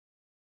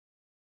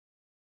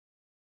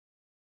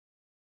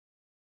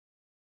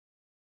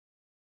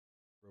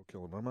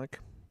Killing my mic.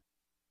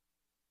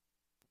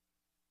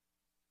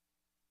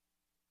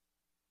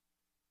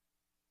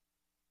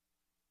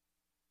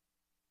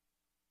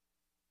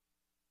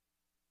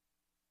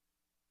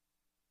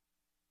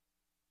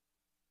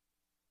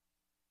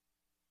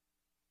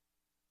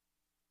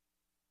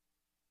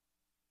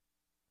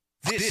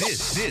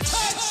 This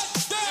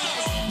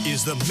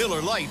is the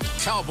Miller Lite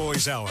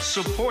Cowboys Hour.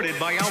 Supported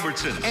by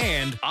Albertson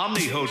And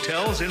Omni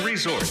Hotels and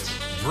Resorts.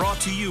 brought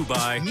to you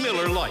by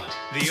Miller Lite,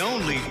 the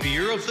only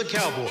beer of the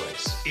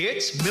Cowboys.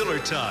 It's Miller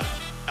time.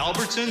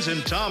 Albertsons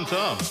and Tom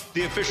Thumb,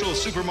 the official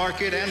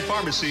supermarket and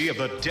pharmacy of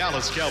the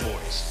Dallas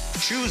Cowboys.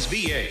 Choose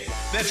VA.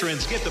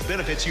 Veterans get the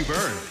benefits you've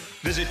earned.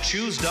 Visit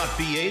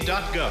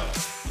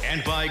choose.va.gov.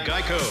 And by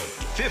Geico.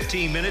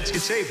 15 minutes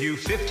could save you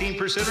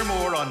 15% or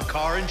more on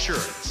car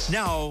insurance.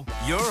 now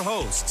your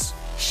hosts,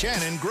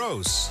 Shannon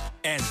Gross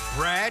and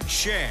Brad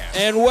Sham.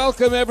 And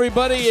welcome,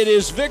 everybody. It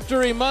is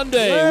Victory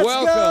Monday.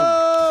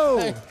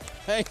 Welcome.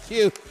 Thank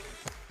you.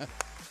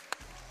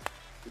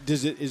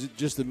 Is it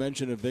just the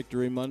mention of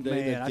Victory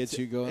Monday that gets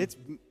you going?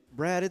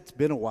 Brad, it's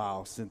been a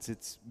while since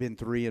it's been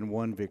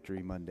 3-1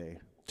 Victory Monday.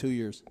 2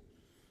 years.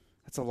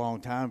 That's a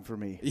long time for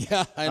me.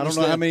 Yeah, I don't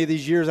know how many of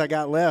these years I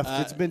got left.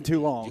 It's been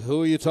too long.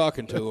 Who are you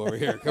talking to over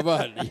here? Come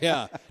on.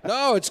 Yeah.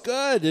 No, it's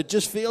good. It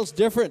just feels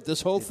different.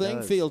 This whole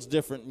thing feels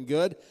different and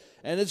good.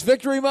 And it's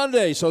Victory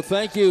Monday, so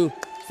thank you.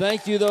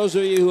 Thank you, those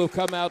of you who have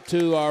come out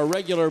to our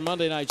regular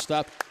Monday night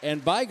stop.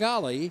 And by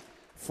golly,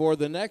 for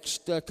the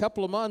next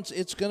couple of months,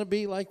 it's going to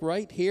be like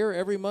right here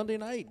every Monday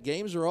night.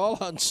 Games are all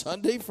on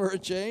Sunday for a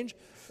change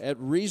at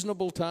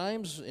reasonable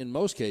times in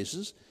most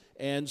cases.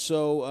 And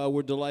so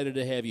we're delighted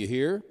to have you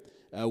here.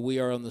 We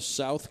are on the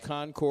South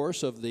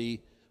Concourse of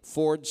the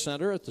Ford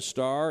Center at the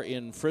Star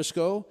in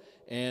Frisco,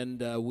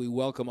 and we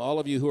welcome all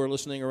of you who are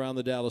listening around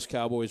the Dallas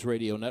Cowboys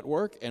radio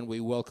network, and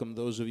we welcome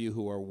those of you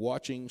who are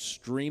watching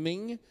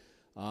streaming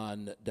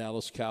on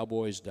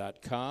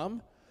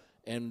DallasCowboys.com,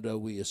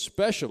 and we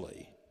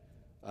especially,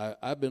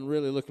 I've been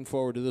really looking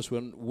forward to this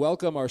one,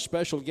 welcome our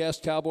special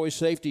guest, Cowboys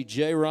safety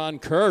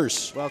Jaron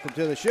Kearse. Welcome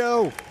to the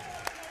show.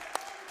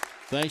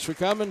 Thanks for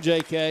coming,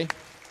 J.K.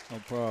 No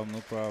problem.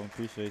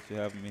 Appreciate you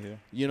having me here.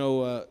 You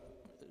know,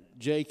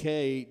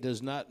 J.K.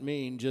 does not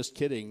mean just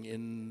kidding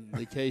in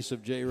the case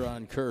of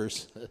Jaron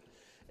Kearse.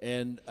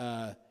 And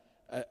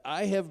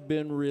I have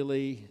been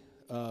really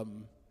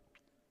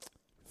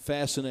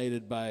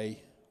fascinated by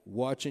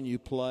watching you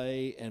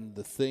play and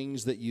the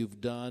things that you've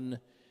done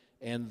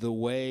and the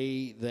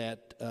way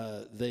that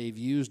they've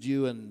used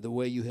you and the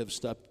way you have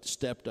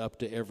stepped up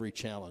to every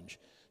challenge.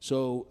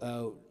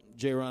 So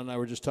Jaron and I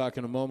were just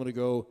talking a moment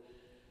ago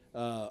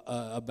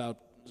about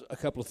a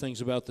couple of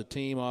things about the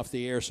team off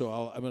the air,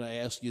 so I'm going to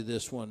ask you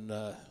this one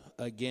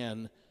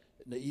again.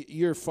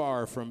 You're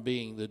far from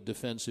being the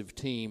defensive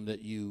team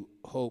that you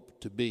hope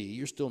to be.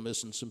 You're still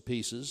missing some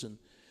pieces,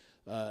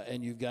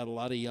 and you've got a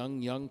lot of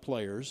young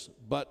players,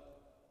 but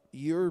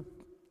you're,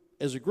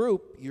 as a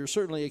group, you're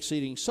certainly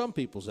exceeding some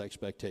people's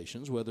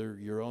expectations, whether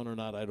your own or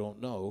not, I don't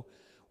know.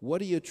 What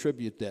do you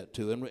attribute that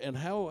to, and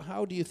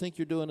how do you think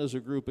you're doing as a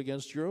group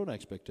against your own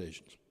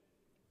expectations?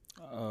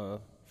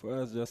 For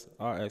us, just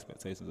our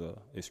expectations are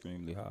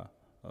extremely high.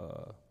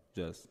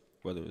 Just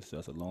whether it's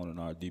just alone in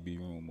our DB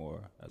room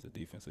or as a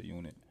defensive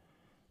unit.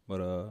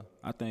 But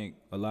I think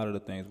a lot of the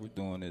things we're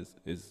doing is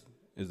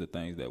the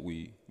things that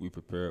we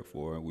prepared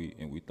for and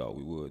we thought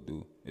we would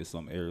do. It's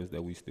some areas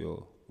that we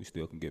still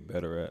can get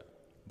better at.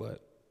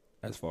 But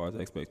as far as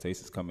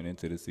expectations coming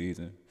into the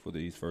season for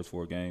these first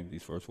 4 games,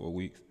 these first 4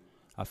 weeks,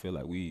 I feel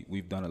like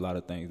we've done a lot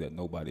of things that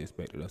nobody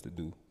expected us to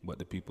do, but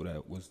the people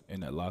that was in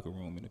that locker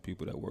room and the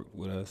people that worked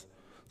with us.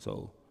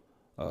 So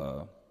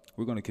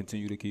we're going to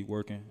continue to keep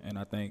working, and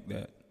I think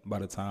that by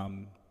the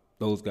time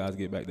those guys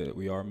get back that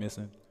we are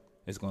missing,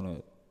 it's going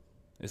to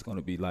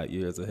be light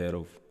years ahead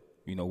of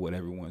what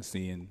everyone's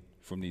seeing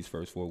from these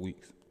first 4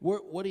 weeks.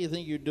 What do you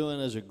think you're doing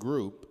as a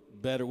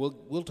group better?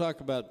 We'll talk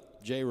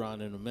about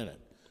Jaron in a minute.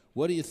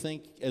 What do you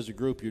think as a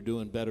group you're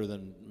doing better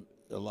than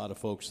a lot of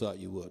folks thought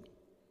you would?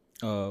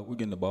 We're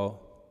getting the ball.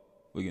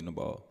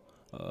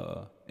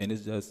 And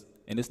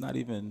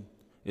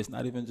it's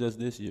not even just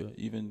this year.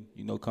 Even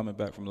coming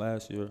back from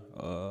last year,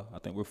 I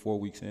think we're 4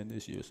 weeks in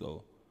this year.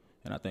 So,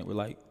 and I think we're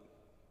like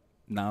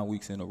 9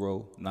 weeks in a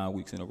row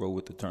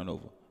with the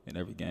turnover in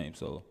every game.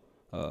 So,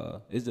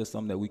 it's just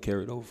something that we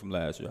carried over from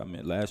last year. I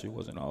mean, last year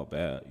wasn't all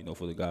bad,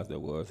 for the guys that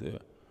was here.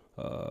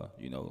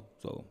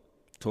 So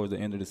towards the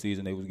end of the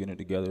season, they was getting it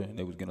together and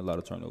they was getting a lot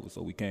of turnovers.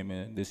 So we came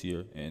in this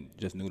year and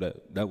just knew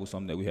that was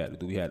something that we had to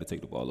do. We had to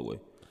take the ball away,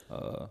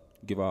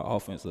 give our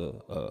offense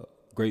a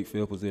great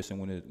field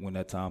position when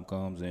that time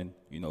comes, and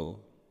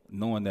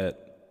knowing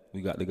that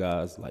we got the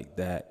guys like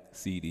Dak,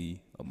 CD,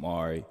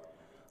 Amari.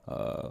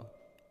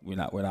 We're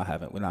not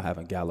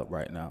having Gallup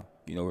right now.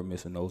 We're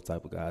missing those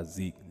type of guys.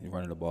 Zeke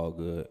running the ball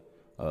good,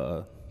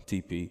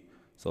 TP.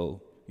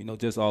 So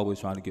just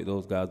always trying to get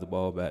those guys the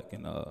ball back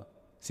and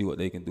see what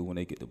they can do when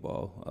they get the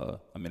ball.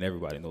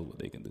 Everybody knows what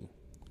they can do.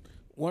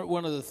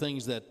 One of the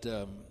things that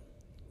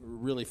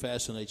really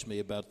fascinates me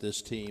about this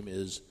team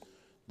is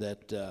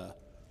that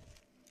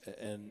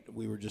and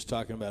we were just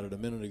talking about it a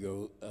minute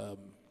ago.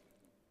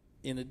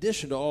 In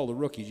addition to all the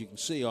rookies, you can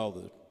see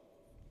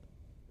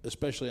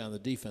especially on the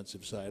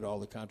defensive side, all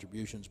the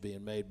contributions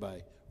being made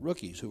by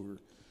rookies who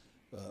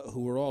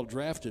were all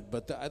drafted.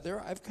 But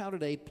I've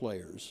counted 8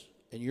 players,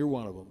 and you're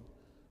one of them,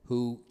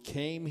 who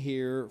came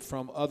here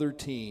from other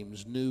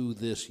teams new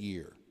this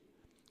year.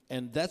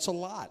 And that's a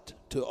lot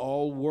to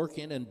all work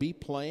in and be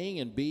playing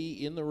and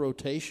be in the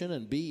rotation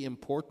and be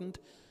important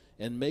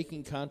and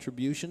making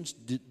contributions.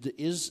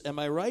 Am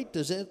I right?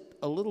 Is it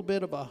a little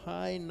bit of a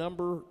high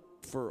number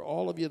for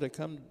all of you to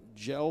come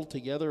gel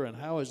together, and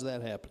how has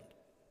that happened?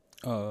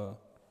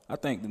 I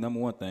think the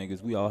number one thing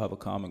is we all have a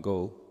common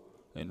goal,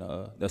 and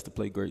that's to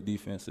play great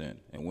defense and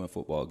win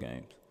football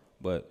games.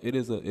 But it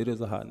is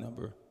a high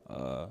number.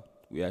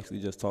 We actually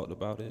just talked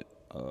about it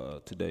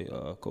today.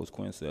 Coach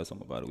Quinn said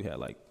something about it. We had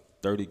like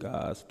 30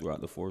 guys throughout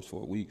the first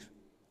 4 weeks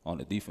on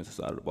the defensive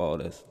side of the ball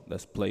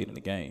that's played in the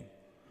game.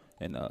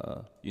 And,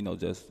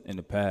 just in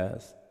the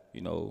past,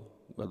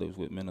 whether it's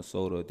with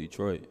Minnesota or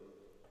Detroit,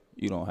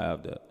 you don't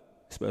have that,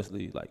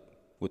 especially like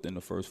within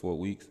the first 4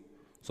 weeks.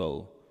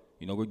 So,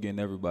 we're getting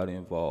everybody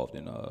involved,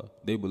 and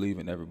they believe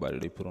in everybody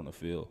they put on the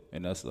field.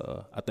 And that's,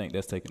 I think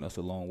that's taken us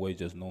a long way,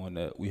 just knowing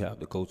that we have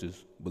the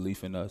coaches'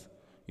 belief in us,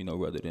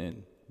 rather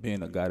than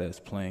being a guy that's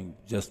playing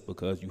just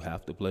because you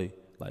have to play.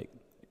 Like,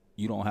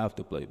 you don't have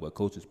to play, but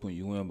coach is putting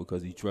you in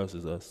because he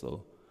trusts us.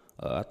 So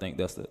I think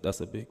that's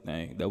a big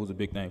thing. That was a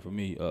big thing for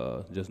me,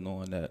 just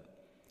knowing that,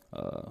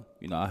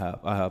 I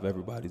have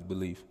everybody's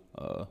belief.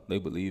 They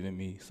believe in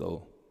me.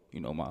 So,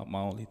 my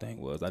only thing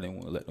was I didn't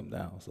want to let them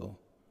down. So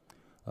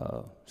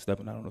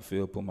stepping out on the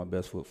field, putting my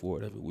best foot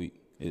forward every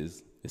week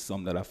is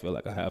something that I feel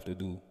like I have to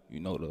do,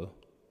 to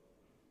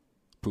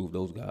prove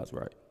those guys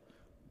right.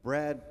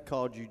 Brad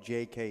called you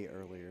JK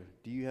earlier.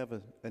 Do you have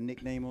a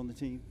nickname on the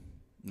team?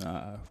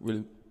 Nah,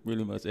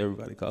 really much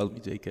everybody calls me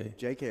JK.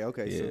 JK,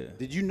 okay. Yeah. So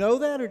did you know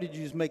that, or did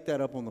you just make that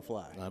up on the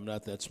fly? I'm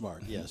not that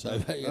smart. Yes.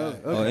 Okay.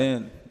 Oh,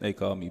 and they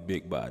call me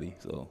Big Body.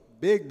 So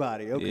Big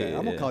Body. Okay, yeah.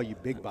 I'm gonna call you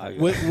Big Body.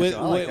 With with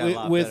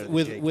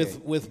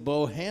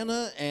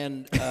Bohanna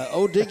and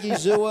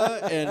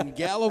Odigizua and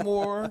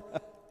Gallimore,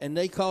 and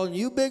they calling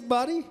you Big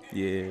Body?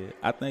 Yeah,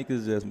 I think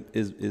it's just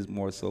is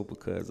more so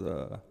because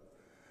I'm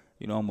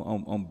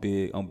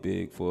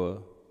big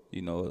for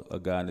a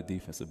guy in the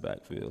defensive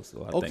backfield.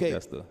 So I think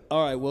that's the.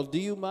 All right. Well, do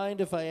you mind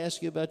if I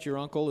ask you about your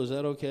uncle? Is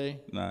that okay?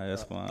 Nah,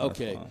 that's fine.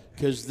 Okay,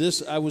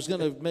 because I was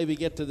going to maybe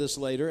get to this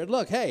later. And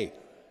look, hey,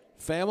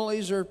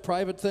 families are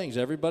private things.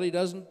 Everybody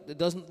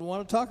doesn't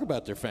want to talk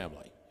about their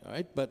family. All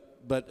right, but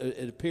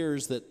it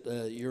appears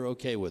that you're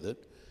okay with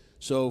it.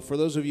 So for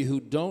those of you who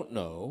don't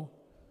know,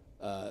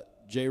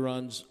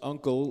 J-Ron's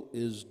uncle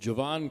is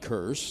Javon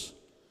Kearse,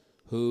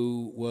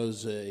 who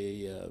was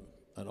an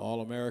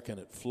All-American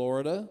at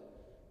Florida.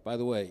 By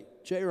the way,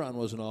 J-Ron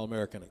was an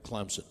All-American at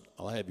Clemson.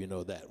 I'll have you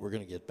know that. We're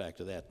going to get back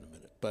to that in a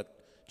minute. But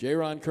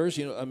J-Ron Kearse,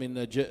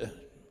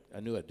 I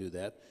knew I'd do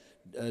that.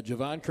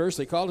 Javon Kearse,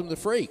 they called him the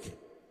Freak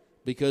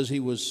because he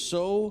was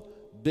so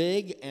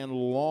big and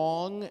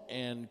long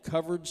and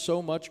covered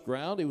so much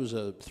ground. He was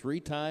a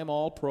 3-time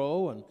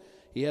All-Pro, and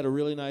he had a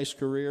really nice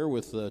career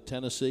with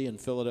Tennessee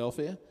and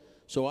Philadelphia.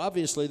 So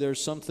obviously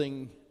there's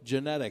something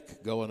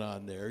genetic going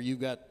on there. You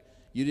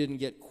didn't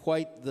get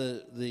quite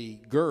the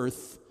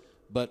girth,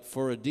 but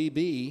for a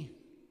DB,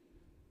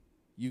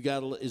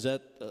 is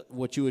that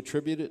what you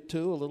attribute it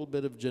to, a little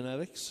bit of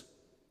genetics?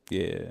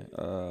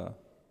 Yeah,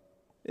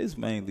 it's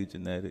mainly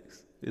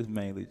genetics.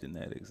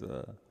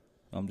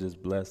 I'm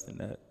just blessed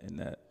in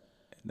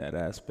that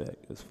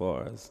aspect as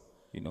far as,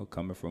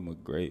 coming from a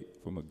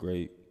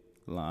great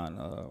line,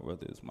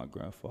 whether it's my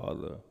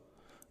grandfather,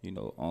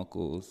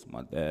 uncles,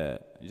 my dad,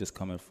 just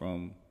coming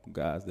from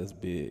guys that's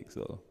big.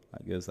 So I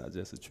guess I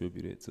just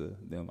attribute it to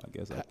them. I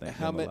guess I thank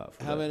them a lot for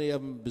that. How many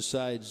of them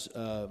besides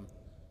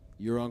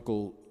your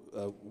uncle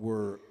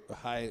were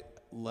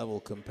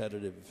high-level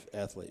competitive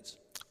athletes?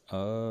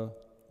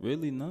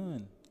 Really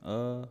none.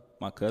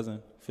 My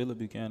cousin, Philip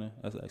Buchanan,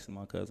 that's actually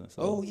my cousin.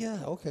 So. Oh,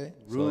 yeah, okay.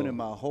 Ruining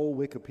my whole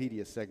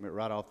Wikipedia segment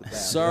right off the bat.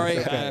 Sorry,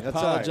 I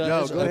apologize.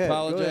 No, go ahead.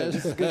 Apologize.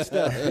 This is good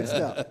stuff. Good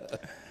stuff.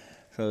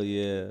 So,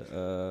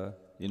 yeah,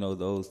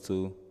 those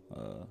two,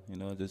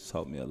 it just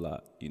taught me a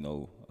lot,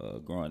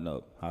 growing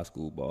up, high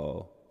school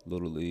ball,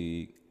 little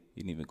league,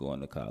 even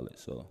going to college.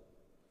 So,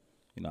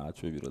 I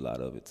attribute a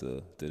lot of it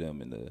to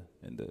them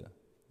and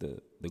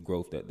the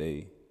growth that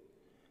they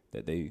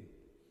the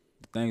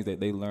things that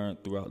they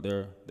learned throughout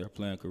their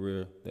playing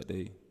career that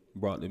they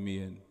brought to me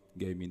and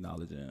gave me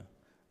knowledge in.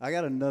 I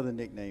got another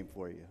nickname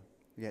for you.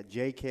 You got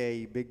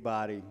JK, Big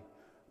Body.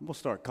 I'm going to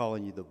start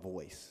calling you The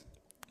Voice.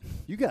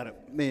 You got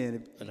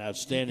an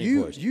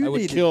outstanding voice.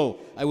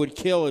 I would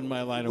kill in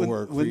my line of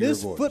work for your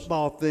voice. When this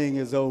football thing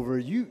is over,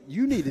 you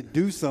need to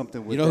do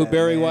something with that. You know who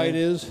Barry man. White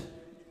is?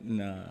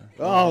 Nah.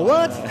 Oh,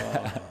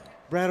 what?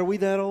 Brad, are we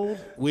that old?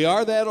 We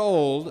are that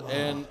old,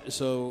 and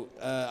so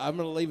I'm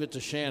going to leave it to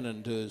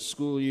Shannon to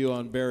school you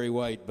on Barry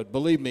White. But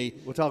believe me,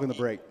 we'll talk in the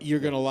break. You're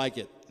going to like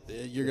it.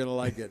 You're going to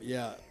like it.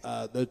 Yeah,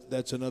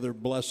 that's another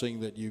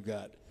blessing that you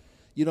got.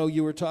 You know,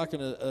 you were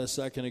talking a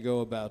second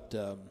ago about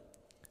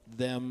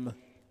them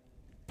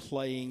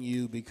playing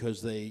you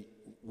because they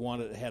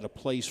had a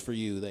place for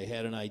you. They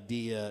had an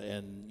idea,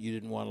 and you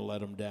didn't want to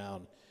let them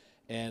down.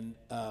 And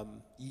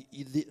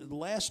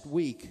last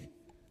week,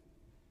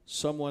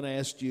 someone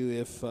asked you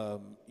if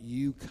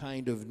you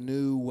kind of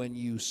knew when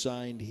you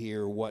signed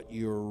here what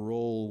your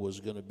role was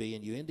going to be,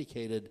 and you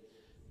indicated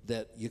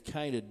that you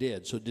kind of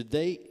did. So did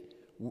they,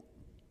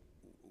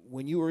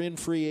 when you were in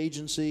free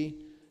agency,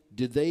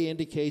 did they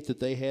indicate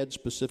that they had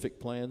specific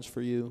plans for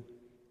you?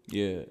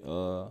 Yeah,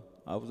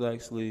 I was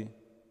actually,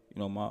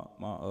 my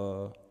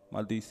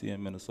DC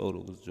in Minnesota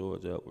was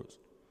George Edwards.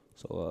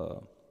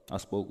 So I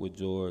spoke with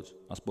George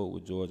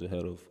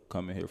ahead of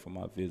coming here for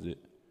my visit.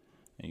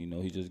 And,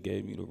 he just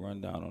gave me the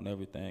rundown on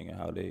everything and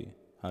how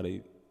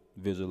they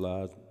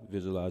visualize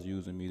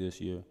using me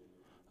this year.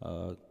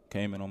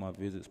 Came in on my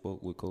visit,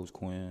 spoke with Coach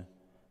Quinn,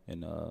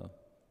 and,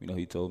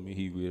 he told me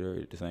he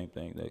reiterated the same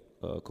thing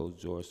that Coach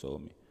George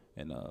told me.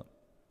 And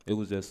it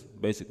was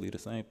just basically the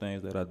same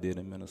things that I did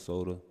in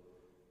Minnesota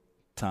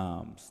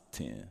times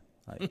 10.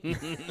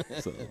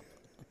 So,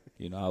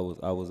 I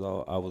was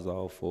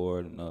all for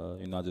it,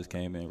 and I just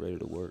came in ready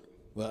to work.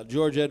 Well,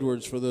 George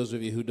Edwards, for those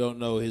of you who don't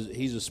know,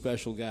 he's a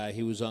special guy.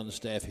 He was on the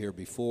staff here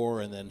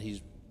before, and then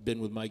he's been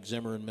with Mike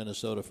Zimmer in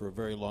Minnesota for a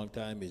very long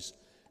time. He's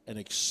an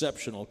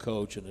exceptional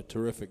coach and a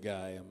terrific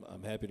guy.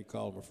 I'm happy to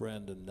call him a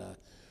friend,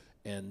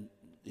 and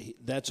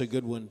that's a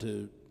good one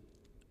to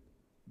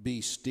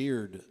be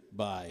steered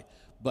by.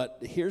 But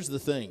here's the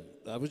thing.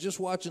 I was just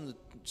watching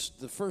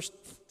the first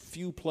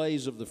few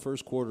plays of the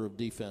first quarter of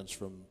defense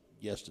from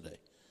yesterday.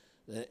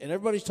 And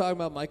everybody's talking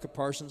about Micah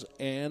Parsons,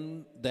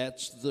 and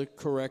that's the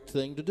correct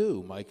thing to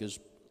do. Micah's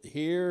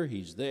here,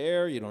 he's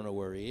there, you don't know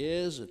where he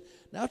is.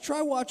 Now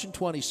try watching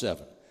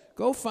 27.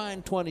 Go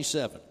find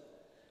 27.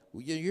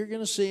 You're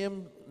going to see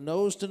him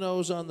nose to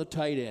nose on the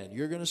tight end.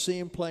 You're going to see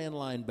him playing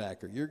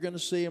linebacker. You're going to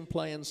see him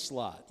playing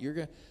slot.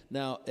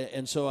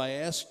 And so I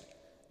asked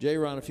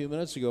J-Ron a few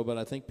minutes ago, but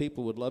I think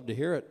people would love to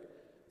hear it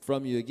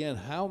from you again.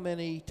 How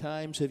many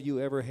times have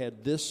you ever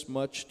had this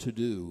much to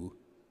do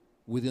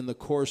within the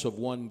course of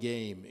one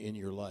game in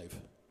your life?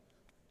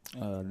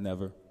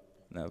 Never.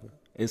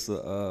 This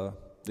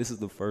is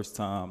the first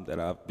time that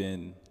I've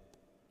been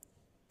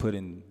put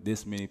in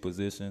this many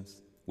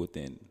positions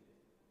within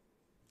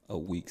a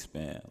week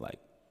span, like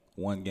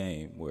one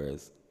game,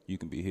 whereas you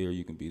can be here,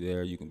 you can be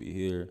there, you can be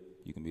here,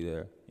 you can be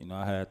there.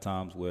 I had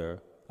times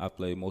where I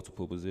played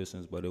multiple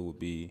positions, but it would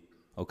be,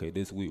 okay,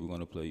 this week we're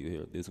going to play you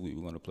here, this week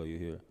we're going to play you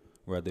here.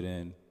 Rather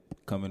than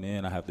coming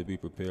in, I have to be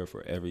prepared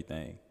for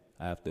everything.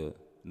 I have to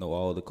know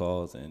all the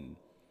calls, and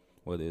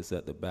whether it's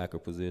at the backer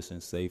position,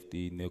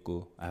 safety,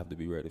 nickel, I have to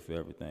be ready for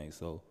everything.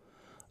 So,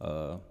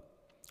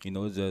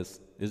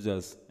 it's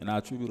just, and I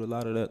attribute a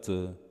lot of that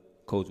to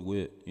Coach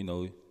Witt.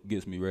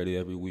 Gets me ready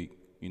every week,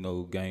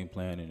 game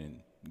planning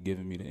and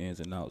giving me the ins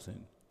and outs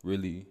and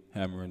really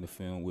hammering the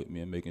film with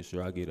me and making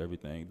sure I get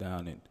everything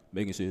down and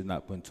making sure it's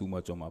not putting too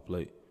much on my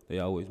plate. They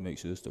always make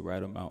sure it's the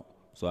right amount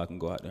so I can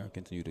go out there and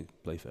continue to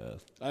play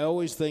fast. I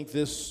always think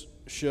this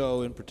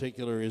show in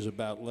particular is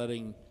about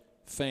letting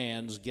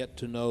fans get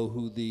to know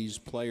who these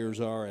players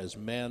are as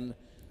men,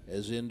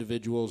 as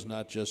individuals,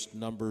 not just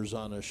numbers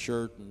on a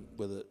shirt and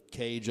with a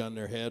cage on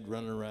their head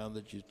running around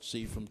that you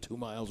see from 2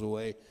 miles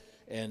away.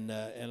 And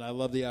I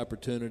love the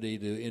opportunity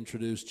to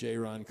introduce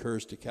J-Ron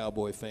Kearse to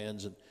Cowboy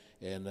fans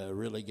and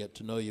really get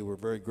to know you. We're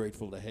very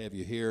grateful to have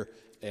you here,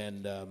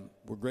 and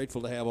we're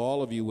grateful to have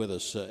all of you with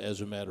us, as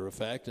a matter of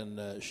fact.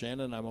 And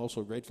Shannon, I'm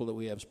also grateful that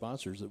we have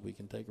sponsors that we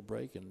can take a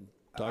break and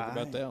talk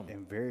about them. I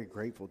am very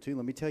grateful, too.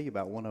 Let me tell you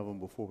about one of them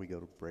before we go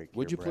to break.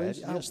 Would you please?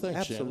 Yes,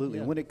 thanks, absolutely.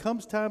 Shannon. When it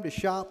comes time to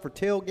shop for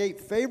tailgate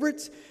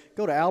favorites,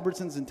 go to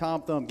Albertsons and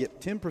Tom Thumb.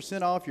 Get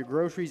 10% off your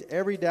groceries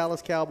every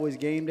Dallas Cowboys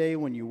game day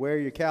when you wear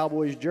your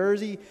Cowboys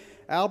jersey.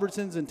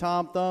 Albertsons and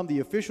Tom Thumb, the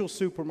official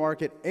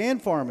supermarket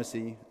and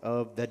pharmacy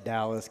of the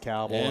Dallas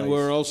Cowboys. And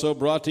we're also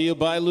brought to you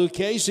by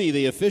Lucchese,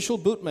 the official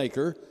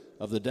bootmaker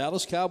of the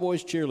Dallas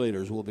Cowboys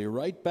cheerleaders. We'll be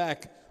right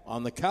back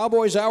on the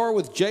Cowboys Hour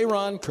with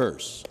J-Ron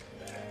Kearse.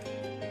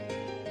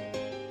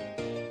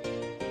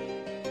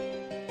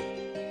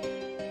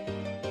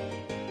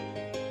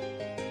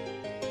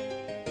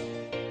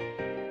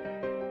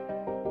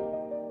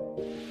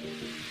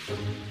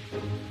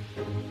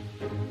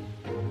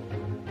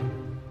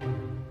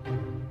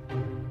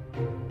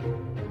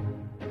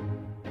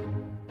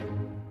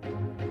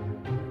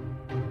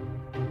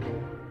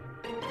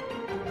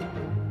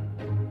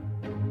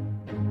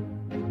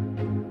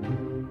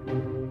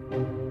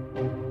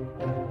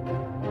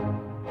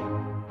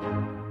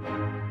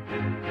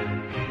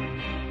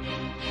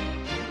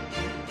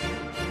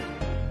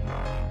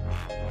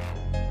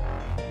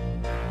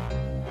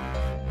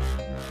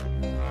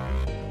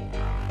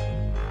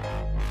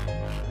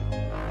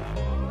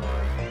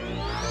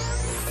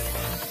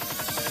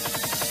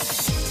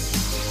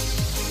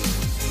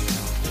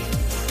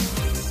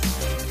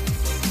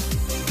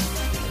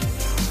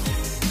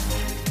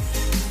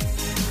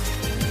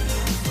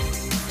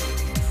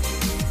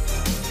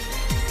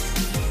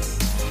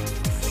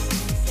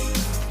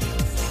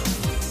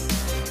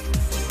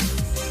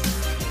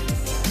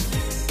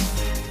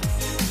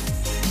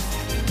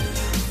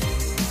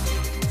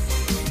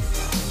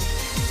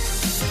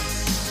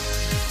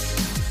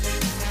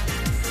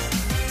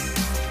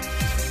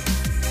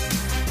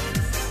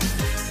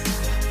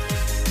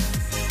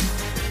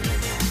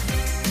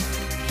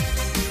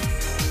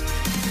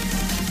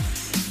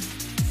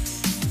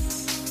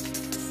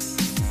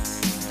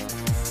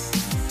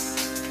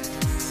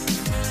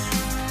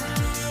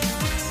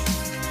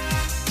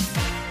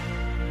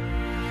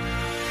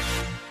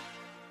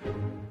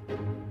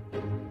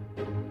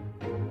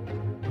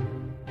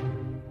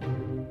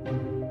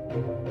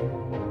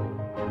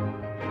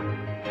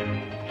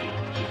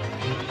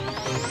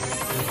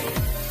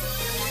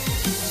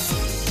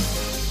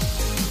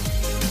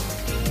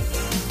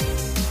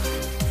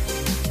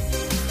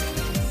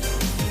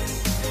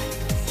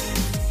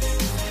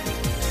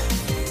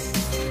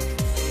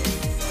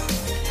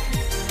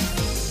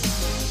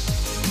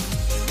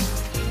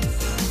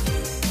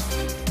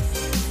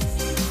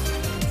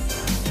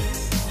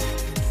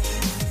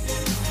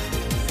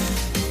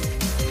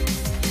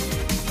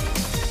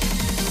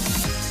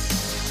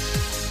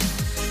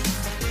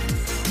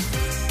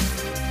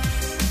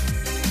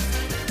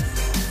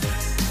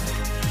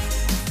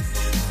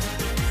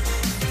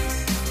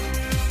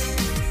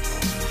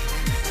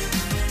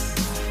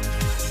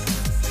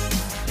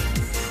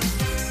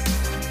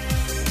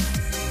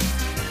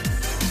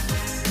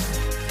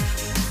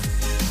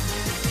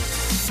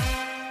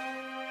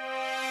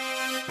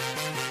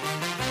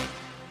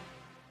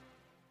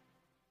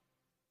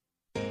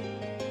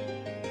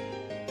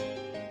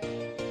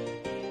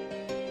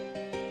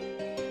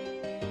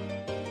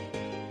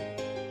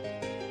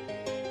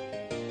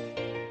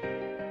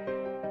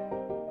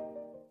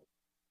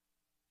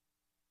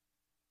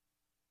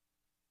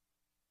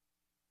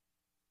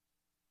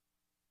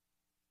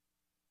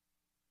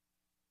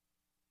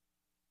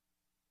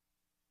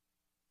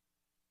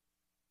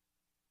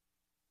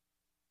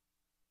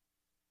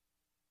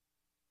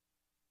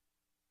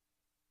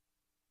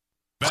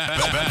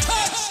 Back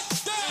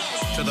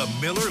to the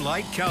Miller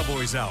Lite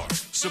Cowboys Hour,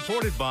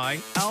 supported by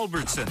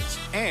Albertsons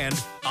and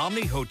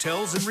Omni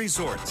Hotels and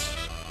Resorts.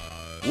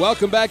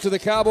 Welcome back to the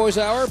Cowboys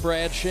Hour.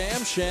 Brad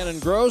Sham, Shannon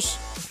Gross,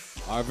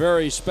 our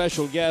very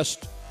special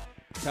guest,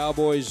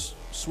 Cowboys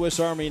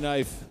Swiss Army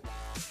knife,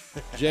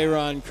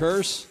 J-Ron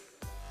Curse,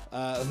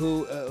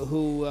 who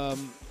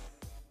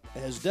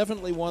has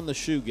definitely won the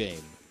shoe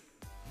game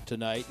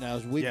tonight. Now,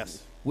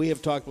 we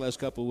have talked the last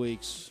couple of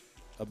weeks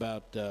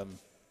about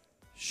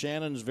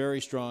Shannon's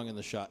very strong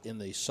in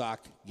the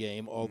sock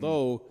game,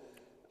 although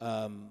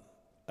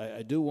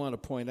I do want to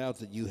point out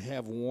that you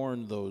have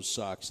worn those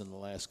socks in the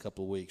last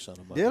couple of weeks on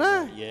a Monday. Did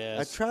I? Night.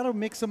 Yes. I try to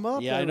mix them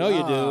up. Yeah, I know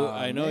you do.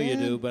 I know you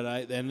do.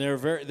 But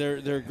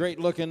they're great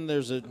looking.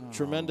 There's a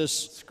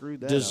tremendous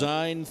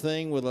design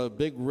thing with a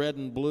big red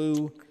and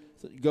blue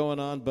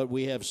going on. But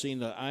we have seen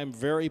that I'm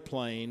very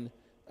plain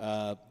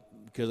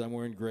because I'm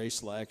wearing gray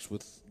slacks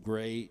with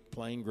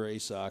plain gray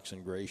socks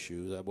and gray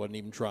shoes. I wasn't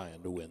even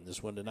trying to win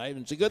this one tonight.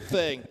 And it's a good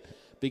thing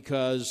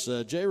because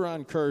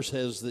J-Ron Curse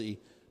has the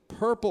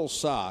purple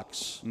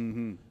socks,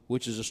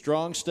 which is a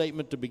strong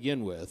statement to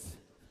begin with,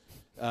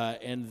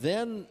 and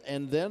then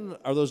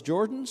are those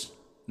Jordans?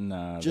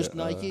 Nah, just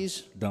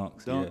Nikes,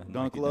 Dunks,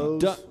 Dunk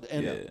lows.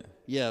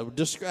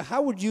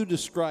 How would you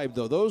describe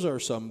though? Those are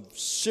some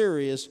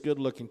serious,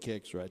 good-looking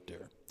kicks right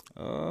there.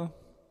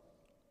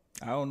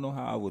 I don't know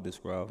how I would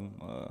describe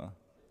them.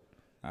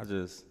 I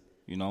just,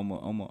 I'm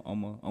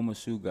a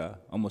shoe guy.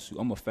 I'm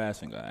a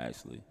fashion guy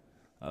actually.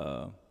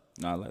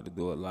 I like to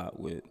do a lot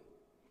with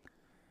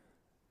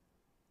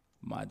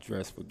my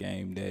dress for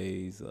game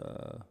days,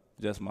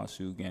 just my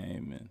shoe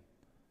game,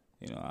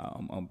 and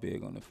I'm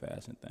big on the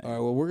fashion thing. All right,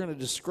 well, we're going to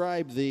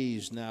describe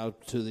these now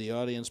to the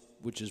audience,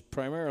 which is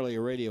primarily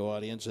a radio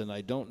audience, and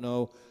I don't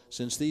know,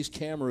 since these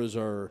cameras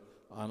are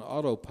on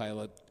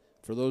autopilot,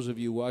 for those of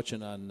you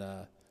watching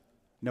on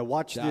now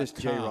watch this,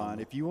 J-Ron.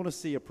 If you want to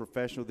see a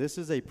professional, this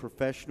is a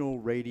professional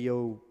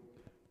radio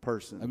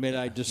person. I mean,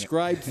 I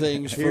describe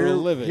things for a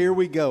living. Here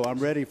we go. I'm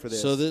ready for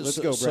this. Let's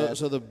go, Brad.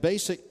 So the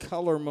basic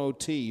color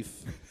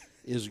motif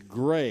is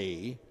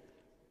gray,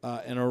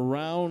 and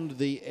around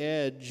the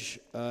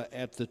edge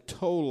at the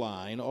toe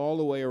line, all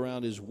the way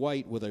around is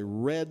white with a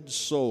red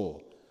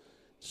sole.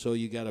 So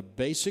you got a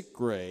basic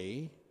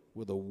gray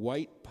with a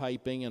white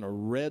piping and a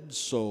red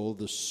sole.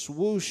 The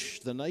swoosh,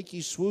 the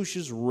Nike swoosh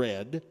is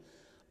red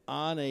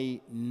on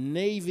a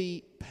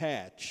navy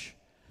patch,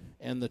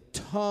 and the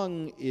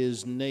tongue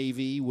is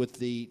navy with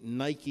the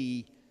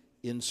Nike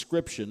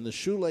inscription. The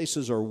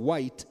shoelaces are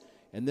white,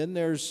 and then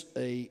there's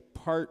a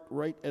part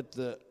right at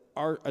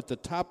the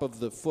top of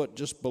the foot,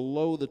 just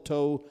below the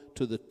toe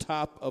to the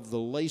top of the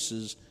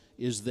laces.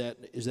 Is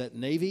that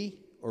navy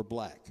or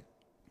black?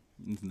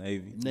 It's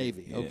navy.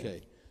 Navy, yeah.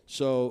 Okay.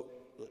 So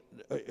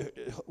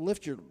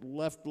lift your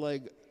left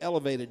leg,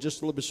 elevate it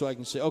just a little bit so I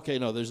can say, okay,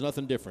 no, there's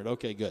nothing different.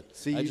 Okay, good.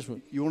 See,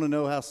 you want to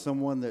know how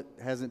someone that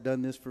hasn't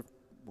done this for,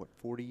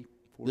 40?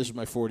 This is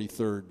my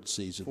 43rd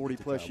season.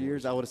 40-plus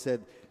years. I would have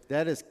said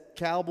that is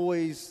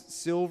Cowboys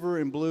silver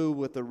and blue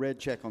with a red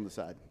check on the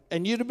side.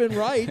 And you'd have been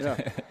right.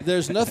 Yeah.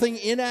 There's nothing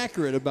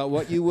inaccurate about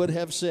what you would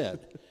have said.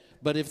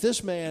 But if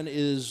this man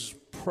is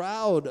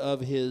proud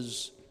of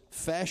his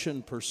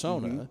fashion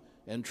persona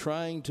and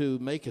trying to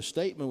make a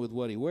statement with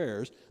what he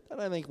wears, then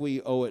I think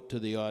we owe it to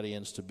the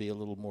audience to be a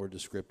little more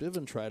descriptive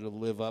and try to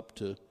live up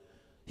to.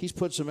 He's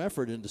put some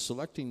effort into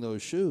selecting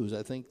those shoes.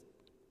 I think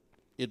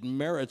it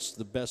merits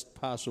the best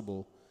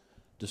possible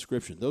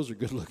description. Those are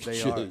good-looking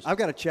shoes. I've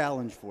got a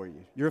challenge for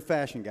you. You're a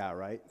fashion guy,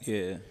 right?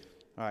 Yeah.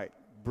 All right.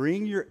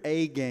 Bring your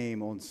A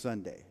game on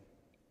Sunday,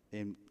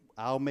 and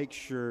I'll make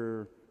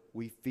sure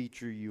we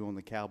feature you on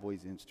the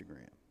Cowboys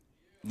Instagram.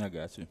 I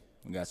got you.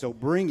 So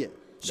bring it.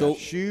 So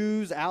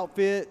shoes,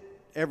 outfit,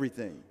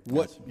 everything.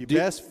 Your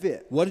best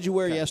fit. What did you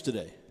wear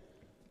yesterday?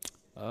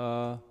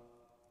 I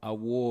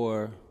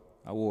wore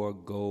a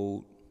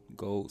gold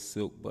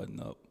silk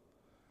button up.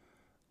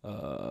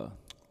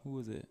 Who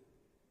was it?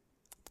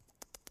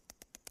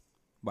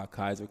 By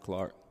Kaiser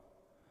Clark.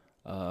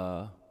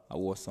 I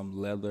wore some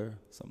leather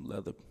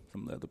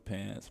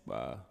pants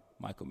by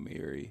Michael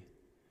Mary.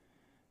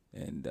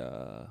 And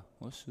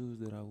what shoes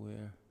did I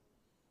wear?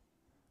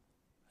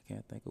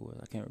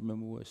 I can't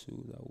remember what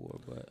shoes I wore,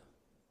 but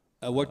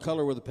what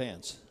color were the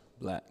pants?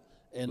 Black.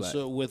 And black.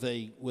 so with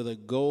a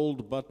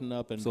gold button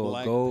up and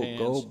black pants.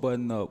 Gold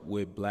button up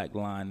with black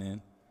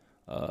lining,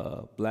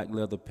 black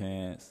leather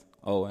pants.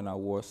 Oh, and I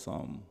wore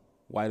some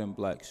white and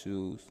black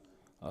shoes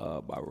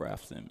by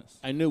Ralph Simmons.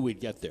 I knew we'd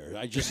get there.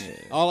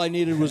 All I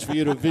needed was for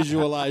you to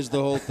visualize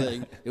the whole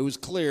thing. It was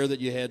clear that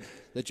you had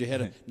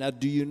it. Now,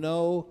 do you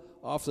know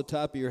off the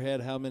top of your head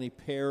how many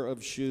pair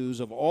of shoes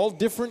of all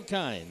different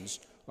kinds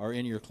are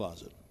in your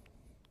closet?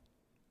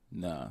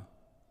 Nah,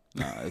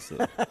 it's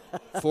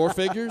 4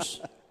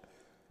 figures?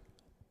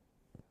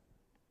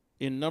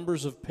 In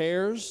numbers of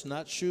pairs,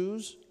 not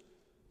shoes?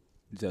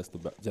 Just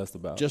about. Just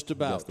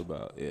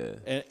about, yeah.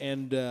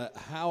 And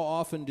how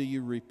often do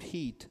you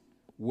repeat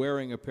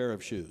wearing a pair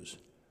of shoes?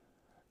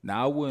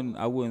 Now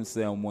I wouldn't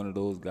say I'm one of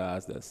those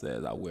guys that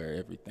says I wear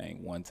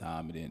everything one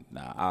time and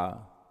then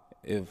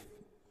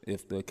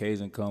if the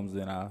occasion comes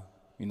and I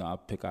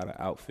pick out an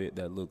outfit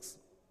that looks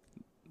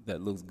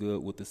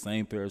good with the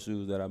same pair of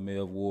shoes that I may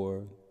have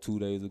wore 2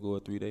 days ago or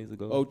 3 days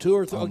ago. Oh, 2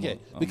 or 3. Okay,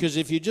 because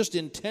if you just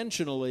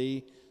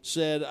intentionally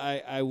said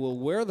I will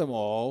wear them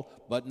all,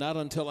 but not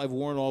until I've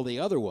worn all the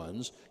other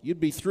ones,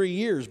 you'd be 3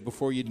 years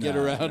before you'd get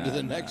around to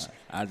the next.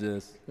 I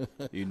just,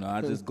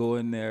 I just go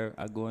in there.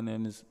 I go in there,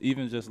 and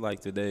even just like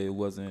today, it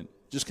wasn't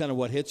just kind of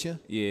what hits you.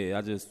 Yeah,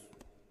 I just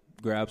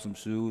grab some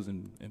shoes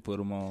and put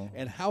them on.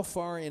 And how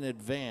far in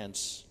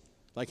advance?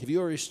 Like, have you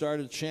already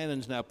started?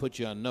 Shannon's now put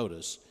you on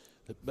notice,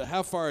 but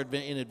how far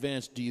in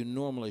advance do you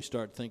normally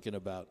start thinking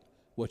about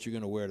what you're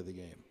going to wear to the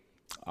game?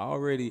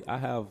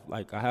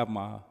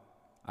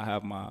 I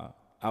have my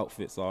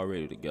outfits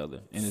already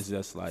together, and it's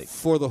just like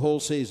for the whole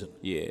season.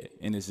 Yeah,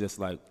 and it's just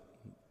like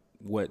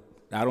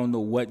I don't know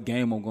what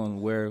game I'm going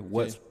to wear,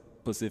 what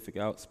specific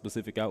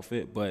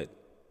outfit, but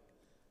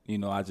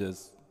I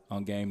just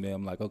on game day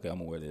I'm like, okay, I'm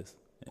gonna wear this.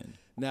 And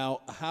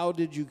now, how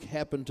did you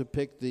happen to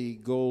pick the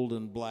gold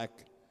and black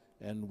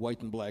and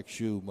white and black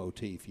shoe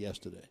motif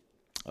yesterday?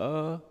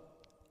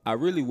 I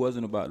really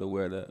wasn't about to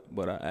wear that,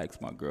 but I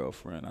asked my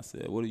girlfriend. I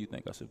said, "What do you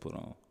think I should put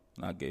on?"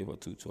 And I gave her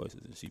 2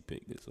 choices, and she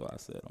picked it. So I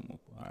said, all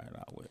right,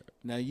 I'll wear it.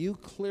 Now, you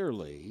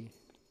clearly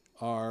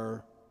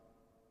are,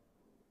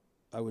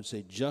 I would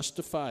say,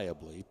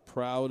 justifiably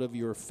proud of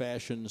your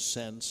fashion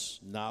sense,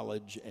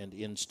 knowledge, and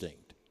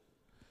instinct.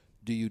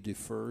 Do you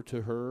defer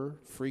to her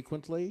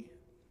frequently?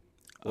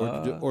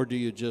 Or do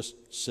you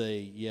just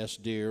say, yes,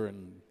 dear,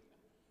 and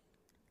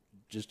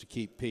just to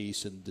keep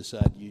peace and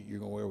decide you're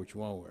going to wear what you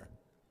want to wear?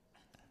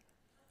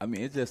 I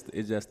mean, it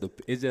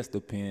just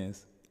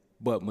depends.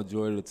 But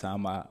majority of the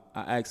time, I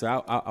ask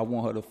her. I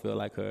want her to feel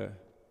like her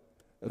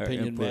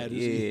opinion input. matters.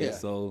 Yeah,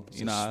 so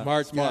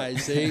smart guy.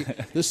 See,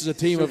 this is a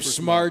team of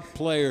smart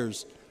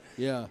players.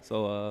 Yeah.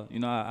 So I'll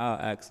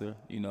ask her.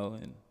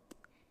 And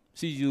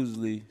she's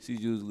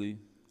usually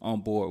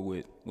on board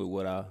with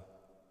what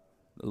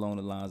along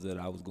the lines that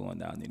I was going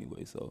down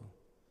anyway. So,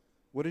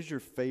 what is your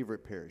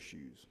favorite pair of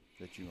shoes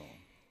that you own?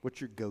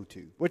 What's your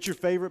go-to? What's your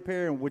favorite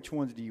pair, and which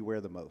ones do you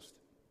wear the most,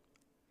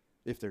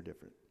 if they're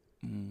different?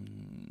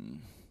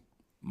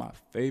 My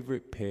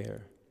favorite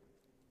pair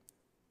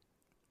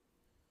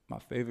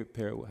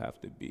would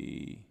have to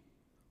be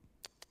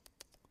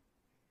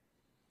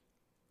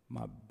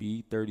my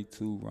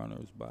B32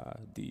 runners by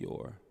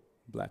Dior,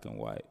 black and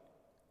white.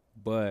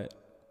 But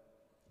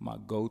my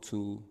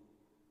go-to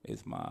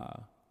is my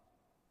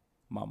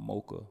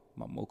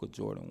Mocha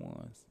Jordan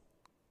ones.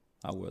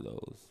 I wear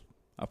those.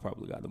 I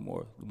probably got the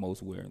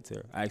most wear and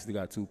tear. I actually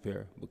got 2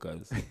 pair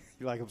because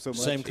you like them so much.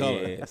 Same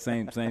color. Yeah,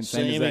 same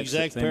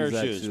exact pair of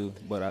shoes. Shoe.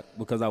 But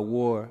because I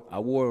wore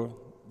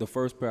the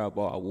first pair I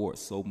bought, I wore it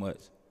so much,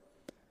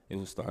 it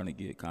was starting to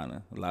get kind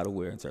of a lot of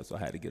wear and tear. So I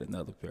had to get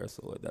another pair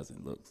so it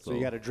doesn't look. So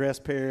you got a dress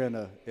pair and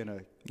a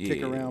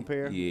kick around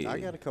pair. Yeah, I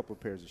got a couple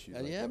of pairs of shoes.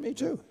 Yeah, me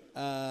too.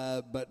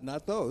 But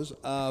not those.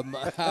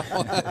 But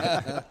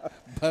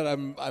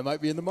I might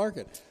be in the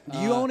market. Do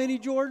you own any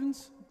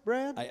Jordans,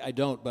 Brad? I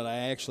don't, but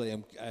I actually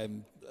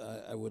am.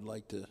 I would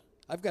like to.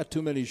 I've got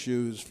too many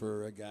shoes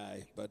for a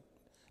guy, but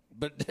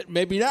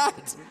maybe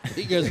not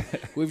because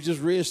we've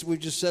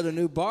just set a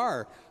new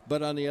bar.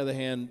 But on the other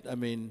hand, I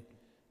mean,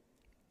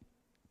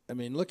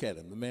 look at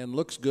him. The man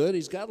looks good.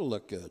 He's got to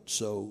look good.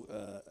 So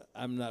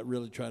I'm not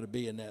really trying to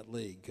be in that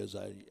league because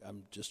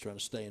I'm just trying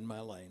to stay in my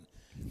lane.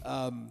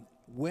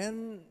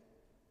 When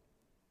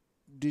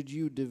did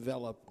you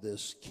develop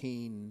this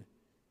keen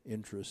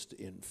interest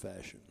in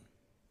fashion?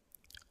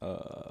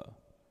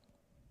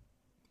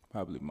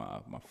 Probably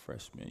my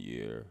freshman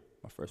year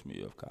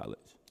of college.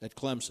 At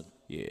Clemson?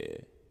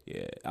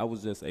 Yeah. I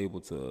was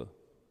able to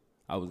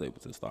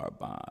start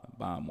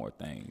buying more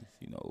things,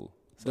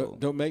 So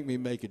don't make me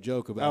make a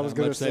joke about how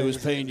much they was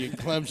paying you at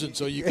Clemson,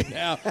 so you can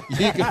now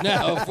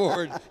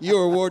afford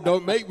your award.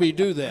 Don't make me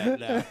do that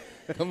now.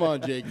 Come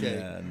on,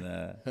 JK.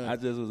 Nah. I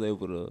just was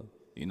able to,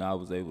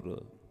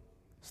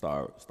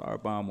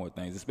 start buying more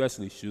things,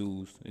 especially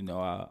shoes.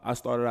 I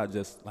started out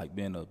just like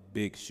being a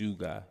big shoe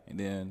guy, and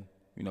then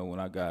when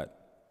I got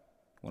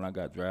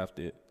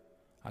drafted,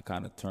 I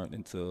kind of turned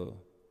into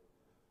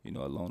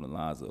along the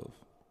lines of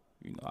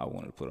I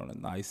wanted to put on a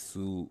nice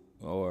suit,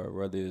 or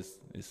whether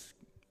it's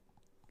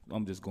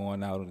I'm just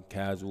going out in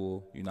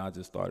casual. I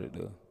just started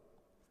to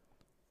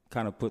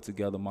kind of put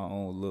together my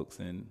own looks,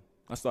 and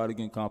I started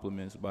getting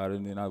compliments about it.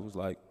 And then I was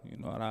like,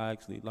 I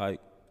actually like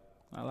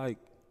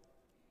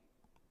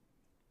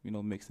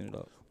mixing it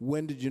up.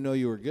 When did you know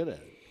you were good at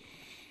it?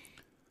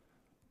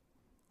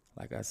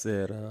 Like I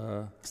said,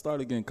 I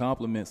started getting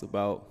compliments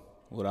about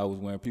what I was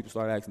wearing. People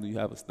started asking, do you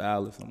have a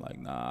stylist? I'm like,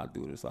 nah, I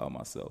do this all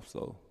myself.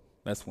 So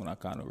that's when I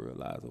kind of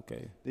realized,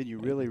 okay. Then you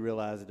really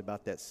realize it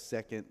about that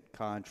second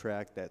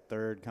contract, that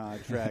third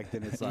contract,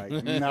 and it's like,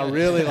 I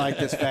really like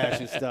this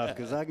fashion stuff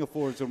because I can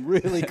afford some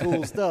really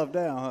cool stuff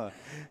now, huh?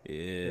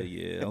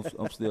 Yeah.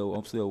 I'm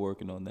still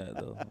working on that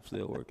though. I'm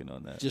still working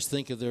on that. Just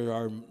think of there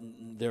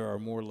are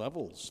more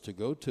levels to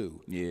go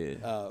to.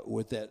 Yeah.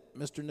 With that,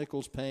 Mr.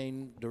 Nichols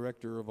Payne,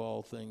 director of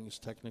all things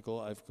technical,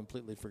 I've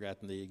completely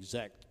forgotten the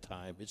exact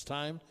time. It's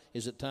time?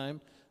 Is it time?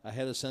 I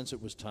had a sense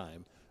it was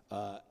time.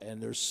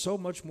 And there's so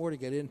much more to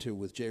get into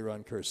with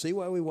J-Ron Curse. See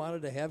why we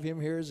wanted to have him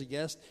here as a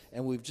guest?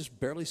 And we've just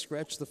barely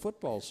scratched the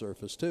football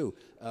surface, too.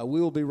 We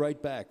will be right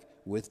back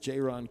with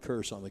J-Ron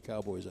Curse on the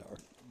Cowboys Hour.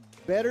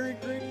 Better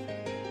ingredient?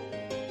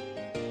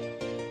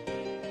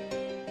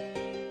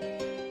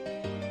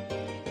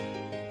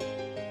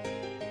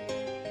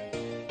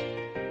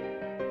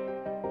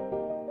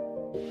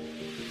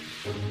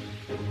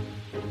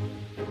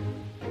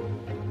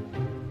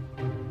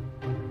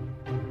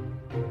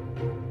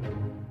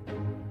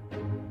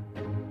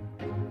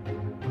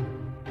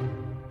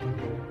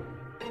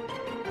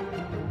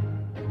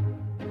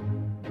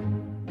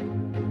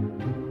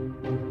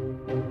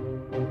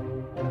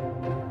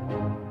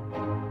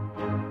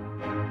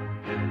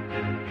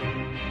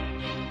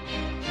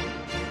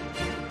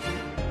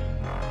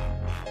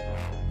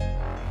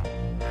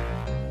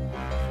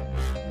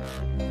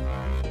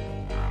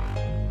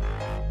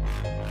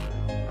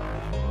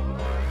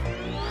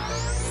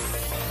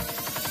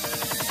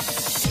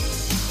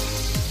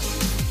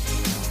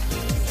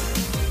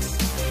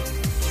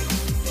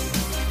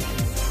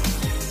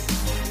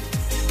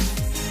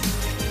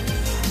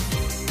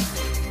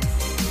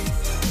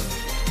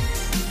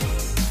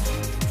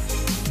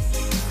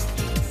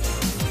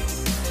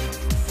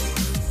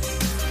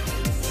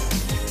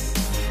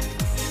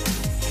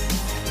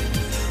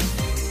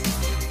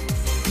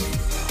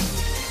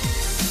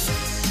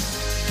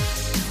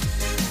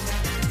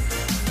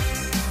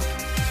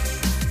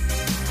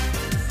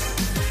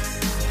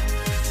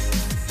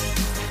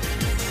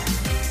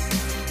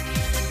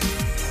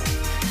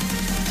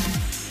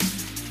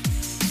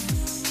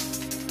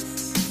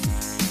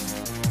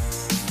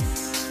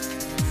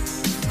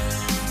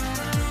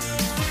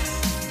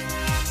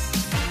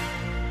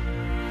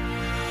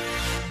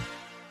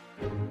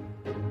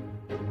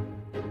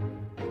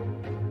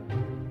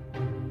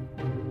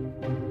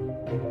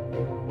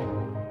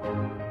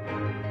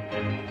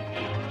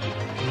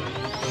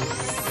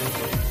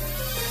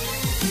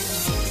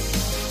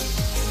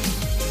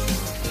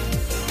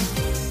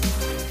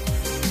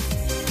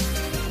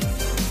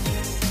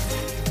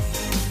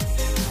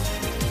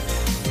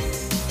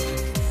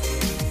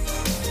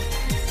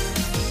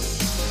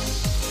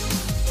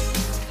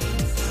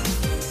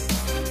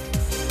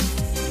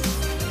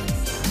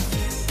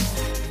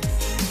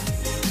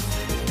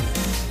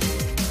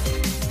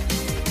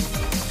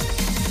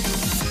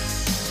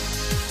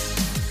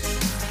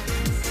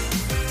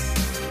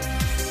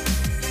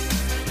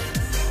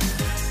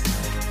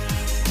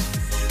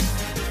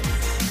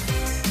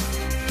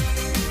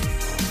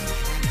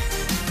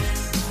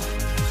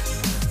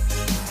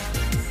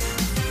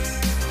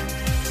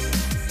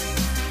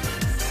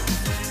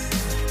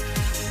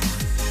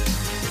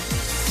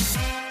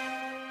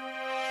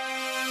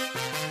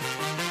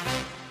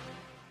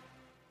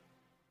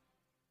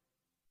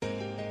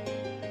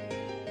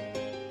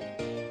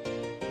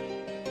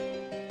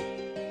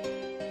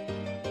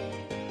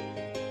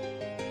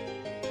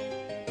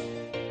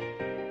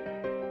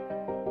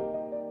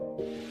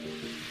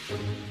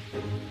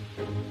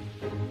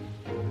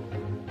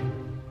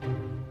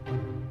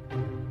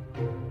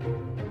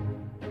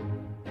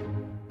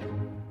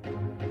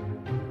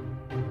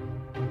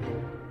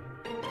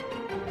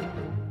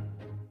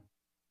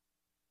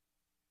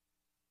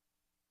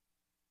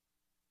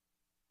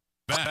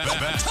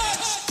 Back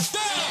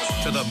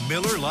to the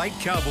Miller Lite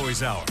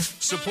Cowboys Hour,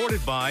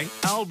 supported by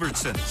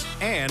Albertsons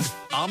and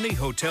Omni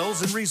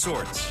Hotels and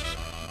Resorts.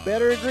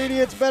 Better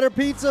ingredients, better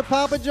pizza.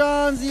 Papa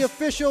John's, the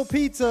official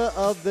pizza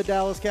of the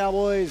Dallas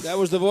Cowboys. That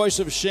was the voice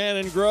of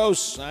Shannon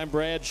Gross. I'm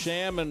Brad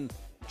Sham, and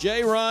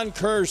J-Ron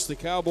Curse, the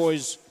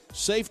Cowboys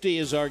safety,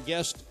 is our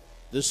guest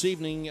this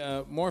evening.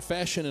 More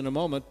fashion in a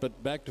moment,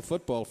 but back to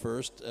football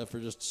first for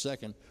just a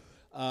second.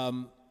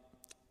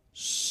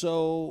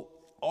 So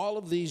all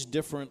of these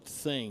different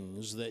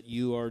things that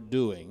you are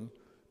doing,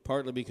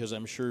 partly because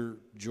I'm sure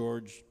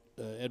George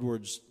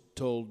Edwards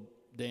told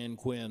Dan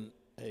Quinn,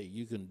 hey,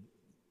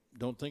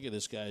 don't think of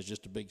this guy as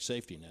just a big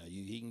safety now.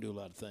 He can do a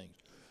lot of things.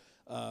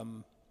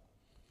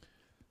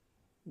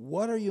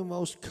 What are you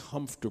most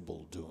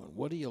comfortable doing?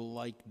 What do you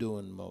like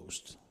doing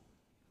most?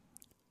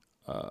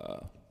 I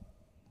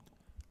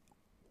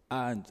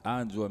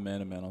enjoy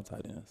man-to-man on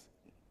tight ends.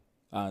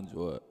 I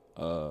enjoy it.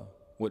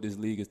 What this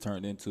league has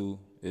turned into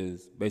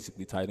is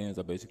basically tight ends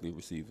are basically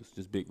receivers,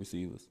 just big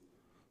receivers.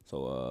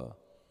 So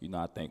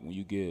I think when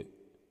you get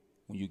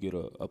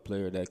a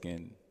player that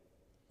can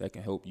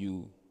help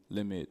you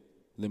limit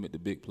the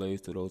big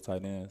plays to those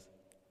tight ends,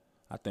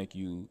 I think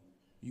you've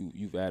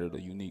added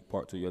a unique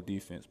part to your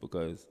defense,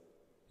 because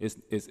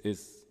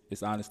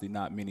it's honestly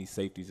not many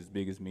safeties as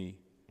big as me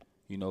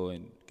you know,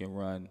 and can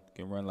run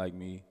like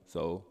me.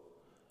 So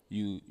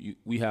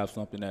we have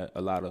something that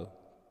a lot of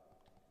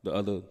the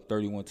other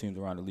 31 teams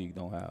around the league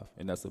don't have,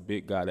 and that's a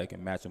big guy that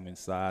can match them in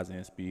size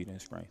and speed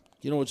and strength.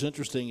 You know what's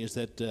interesting is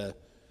that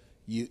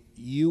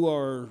you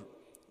are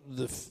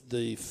the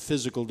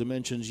physical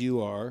dimensions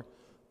you are.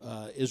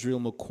 Israel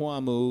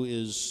Mukuamu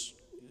is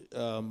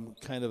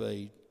kind of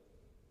a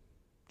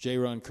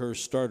Jaron Kerr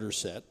starter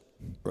set,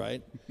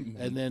 right?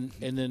 and then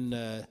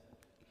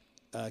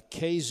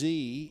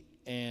KZ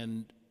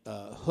and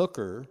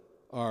Hooker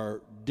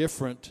are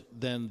different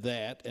than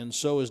that, and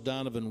so is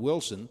Donovan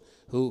Wilson,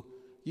 who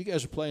you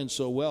guys are playing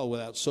so well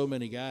without so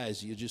many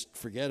guys, you just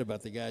forget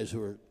about the guys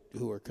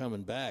who are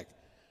coming back.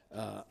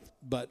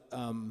 But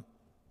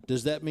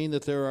does that mean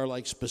that there are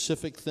like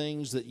specific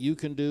things that you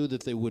can do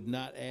that they would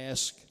not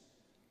ask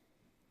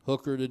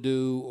Hooker to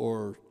do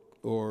or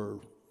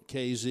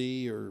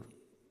KZ or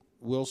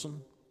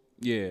Wilson?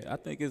 Yeah, I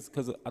think it's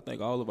because I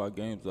think all of our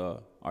games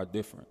are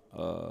different.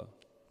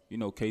 You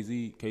know,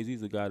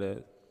 KZ's a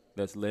guy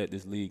that's led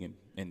this league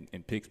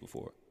in picks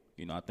before.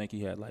 You know, I think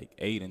he had like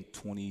 8 in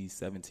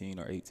 2017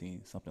 or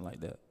 18, something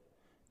like that.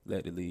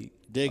 Led the league.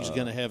 Diggs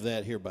going to have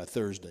that here by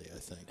Thursday, I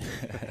think.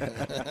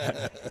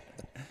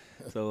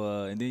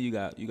 So and then you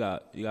got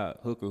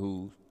Hooker,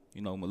 who,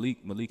 you know,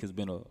 Malik has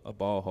been a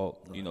ball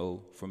hawk, right, you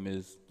know, from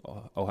his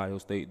Ohio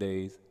State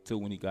days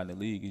till when he got in the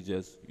league. He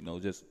just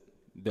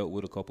dealt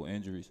with a couple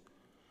injuries.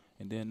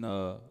 And then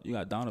you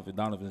got Donovan.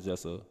 Donovan's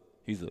just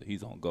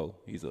he's on go.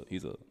 He's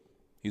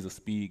a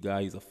speed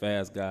guy. He's a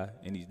fast guy,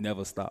 and he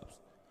never stops.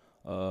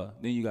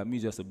 Then you got me,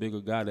 just a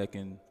bigger guy that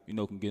can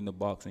get in the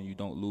box, and you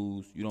don't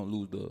lose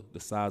the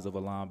size of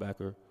a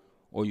linebacker,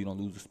 or you don't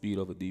lose the speed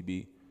of a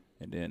DB.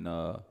 And then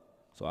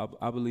so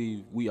I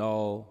believe we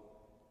all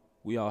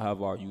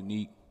have our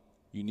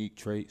unique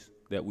traits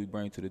that we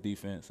bring to the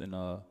defense, and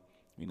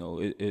you know,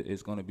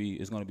 it's gonna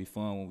be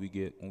fun when we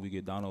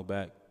get Donald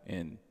back,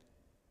 and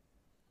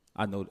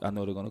I know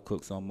they're gonna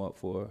cook something up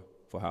for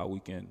how we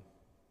can,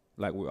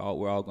 like, we're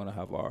all gonna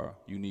have our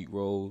unique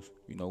roles,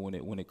 you know,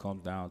 when it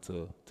comes down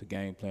to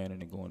game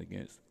planning and going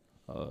against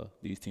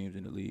these teams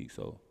in the league.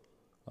 So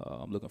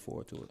I'm looking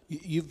forward to it.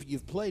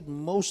 You've played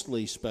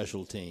mostly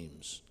special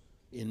teams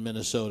in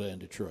Minnesota and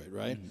Detroit,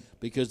 right? Mm-hmm.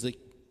 Because the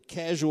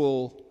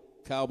casual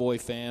Cowboy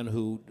fan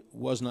who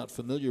was not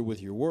familiar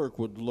with your work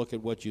would look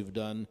at what you've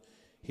done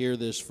here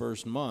this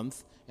first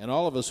month, and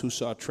all of us who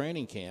saw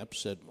training camp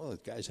said, well, the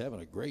guy's having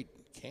a great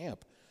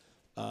camp.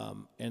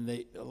 And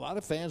a lot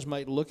of fans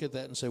might look at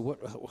that and say,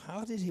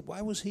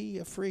 why was he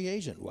a free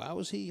agent?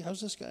 How's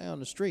this guy on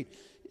the street?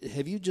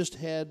 Have you just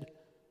had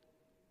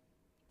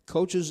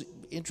coaches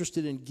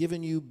interested in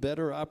giving you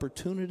better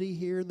opportunity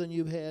here than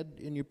you've had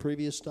in your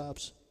previous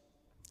stops?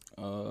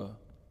 For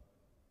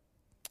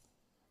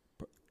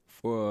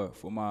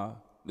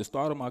the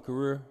start of my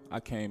career, I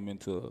came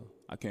into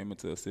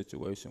a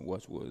situation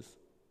which was,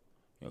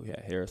 you know, we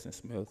had Harrison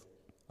Smith,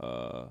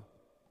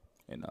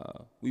 and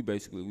we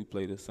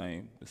played the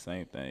same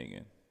thing,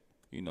 and,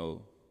 you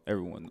know,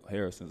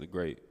 Harrison's a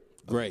great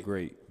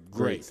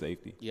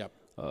safety. Yep.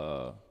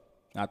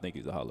 I think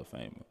he's a Hall of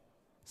Famer.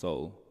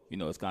 So, you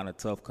know, it's kind of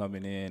tough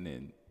coming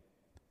in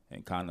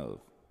and kind of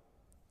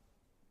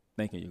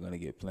thinking you're going to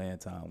get playing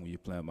time when you're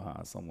playing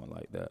behind someone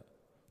like that.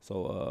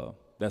 So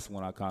that's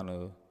when I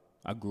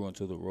grew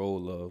into the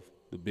role of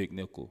the big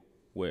nickel,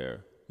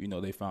 where, you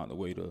know, they found a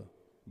way to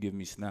give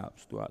me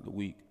snaps throughout the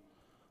week.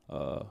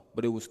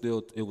 But it was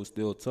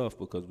still tough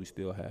because we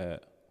still had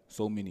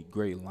so many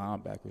great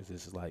linebackers.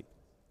 It's like,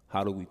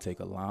 how do we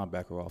take a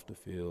linebacker off the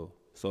field?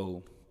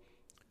 So,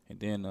 and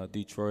then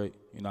Detroit,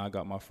 you know, I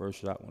got my first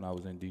shot when I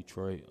was in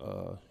Detroit.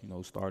 You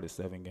know, started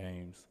 7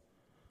 games.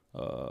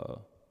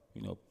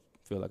 You know,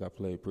 feel like I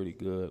played pretty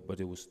good, but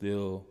it was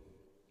still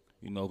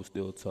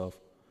tough.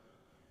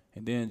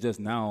 And then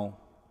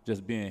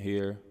just being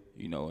here,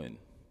 you know, and,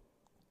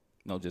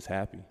 you know, just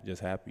happy,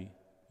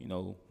 you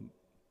know,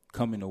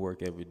 coming to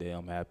work every day,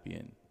 I'm happy,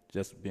 and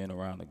just being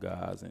around the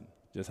guys and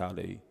just how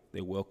they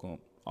welcome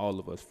all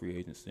of us free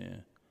agents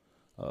in.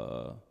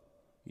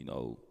 You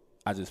know,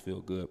 I just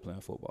feel good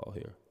playing football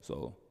here.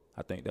 So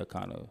I think that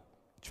kind of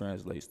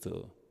translates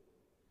to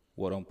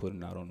what I'm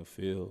putting out on the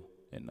field,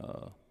 and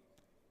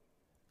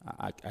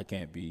I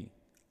can't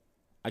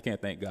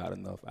thank God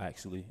enough,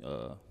 actually.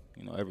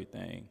 You know,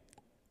 everything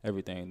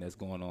that's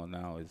going on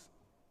now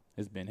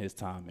has been His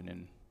timing,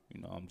 and,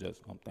 you know, I'm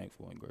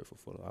thankful and grateful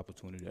for the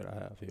opportunity that I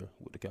have here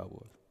with the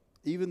Cowboys.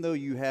 Even though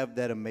you have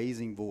that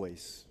amazing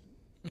voice,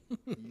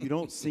 you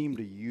don't seem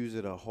to use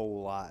it a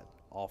whole lot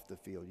off the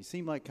field. You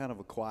seem like kind of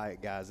a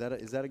quiet guy. Is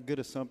that a good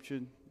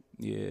assumption?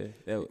 Yeah.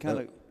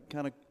 Kind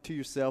of to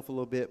yourself a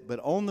little bit, but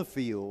on the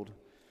field,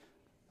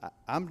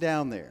 I'm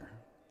down there.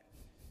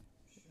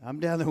 I'm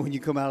down there when you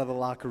come out of the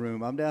locker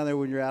room. I'm down there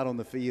when you're out on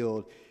the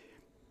field.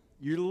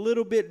 You're a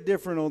little bit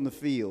different on the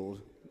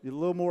field. You're a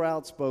little more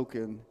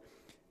outspoken,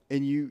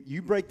 and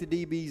you break the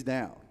DBs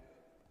down.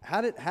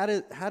 How did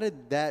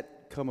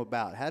that come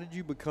about? How did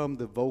you become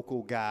the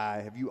vocal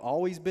guy? Have you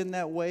always been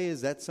that way? Is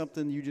that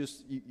something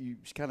you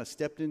kind of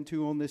stepped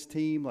into on this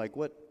team? Like,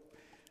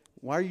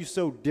 Why are you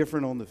so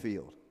different on the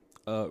field?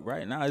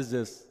 Right now, it's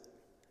just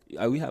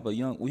we have a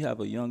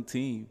young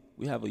team.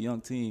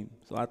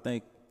 So I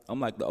think I'm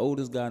like the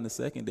oldest guy in the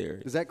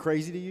secondary. Is that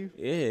crazy to you?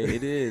 Yeah,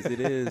 it is. It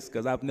is,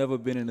 because I've never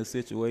been in a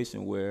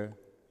situation where,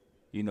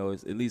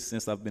 it's, at least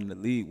since I've been in the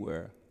league,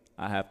 where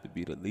I have to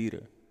be the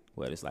leader.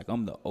 Where it's like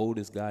I'm the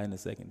oldest guy in the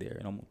secondary,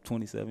 and I'm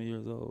 27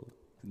 years old.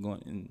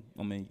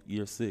 I'm in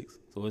year 6,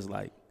 so it's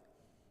like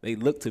they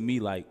look to me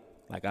like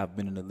I've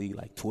been in the league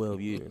like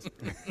 12 years.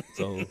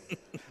 So,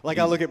 like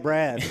I look at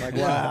Brad, like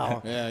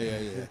wow.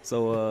 Yeah.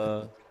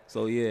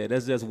 So yeah,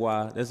 that's just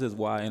why.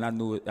 And I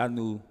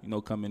knew,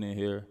 coming in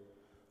here,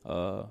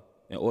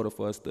 in order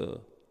for us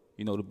to,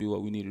 to be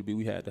what we needed to be,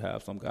 we had to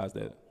have some guys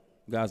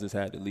just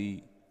had to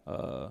lead.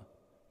 When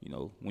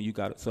you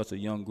got such a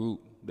young group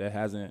that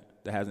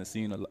hasn't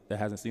seen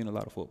a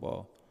lot of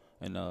football,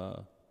 and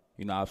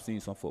I've seen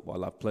some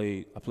football. I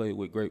played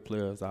with great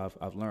players.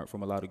 I've learned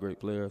from a lot of great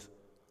players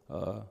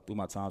through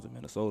my times in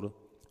Minnesota.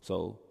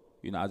 So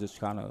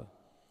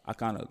I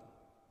kind of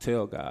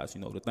tell guys,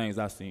 the things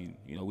I've seen.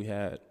 We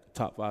had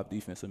top 5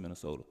 defense in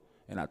Minnesota,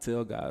 and I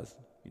tell guys,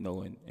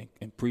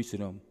 and preach to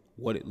them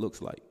what it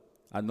looks like.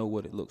 I know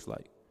what it looks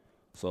like.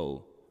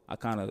 So I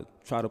kind of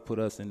try to put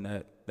us in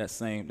that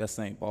same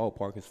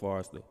ballpark as far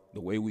as the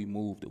way we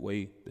move, the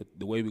way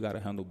we got to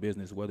handle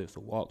business, whether it's a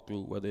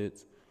walkthrough, whether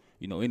it's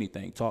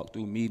anything, talk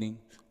through meetings,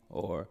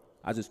 or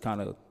I just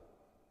kind of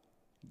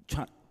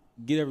try to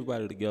get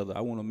everybody together.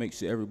 I want to make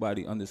sure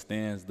everybody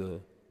understands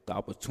the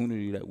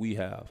opportunity that we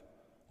have.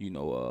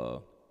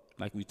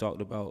 Like we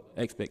talked about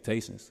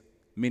expectations.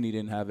 Many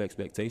didn't have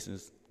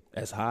expectations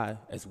as high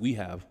as we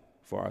have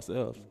for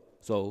ourselves.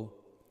 So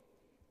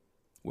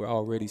we're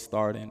already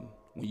starting.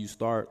 When you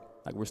start,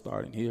 like we're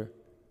starting here,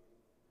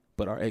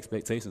 but our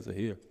expectations are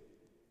here.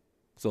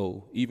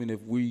 So even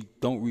if we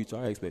don't reach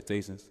our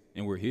expectations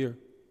and we're here,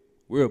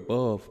 we're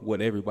above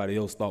what everybody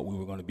else thought we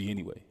were going to be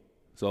anyway.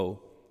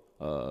 So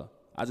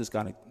I just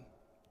kind of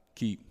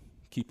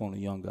keep on the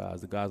young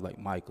guys, the guys like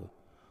Micah,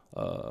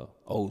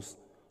 Ose.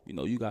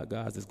 You got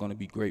guys that's going to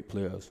be great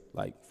players,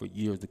 like for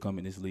years to come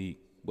in this league,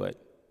 but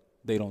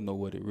they don't know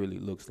what it really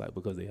looks like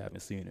because they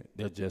haven't seen it.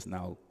 They're just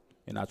now,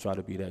 and I try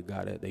to be that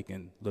guy that they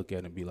can look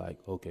at and be like,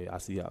 okay, I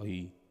see how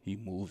he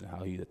moves and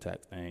how he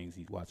attacks things.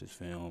 He watches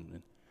film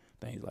and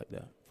things like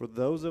that. For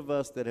those of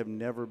us that have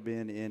never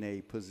been in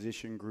a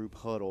position group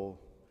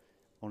huddle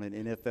on an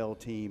NFL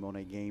team on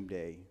a game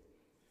day,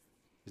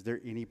 is there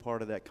any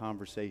part of that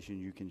conversation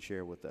you can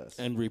share with us?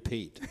 And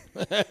repeat.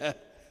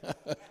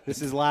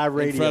 This is live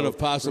radio. In front of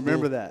possible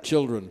Remember that.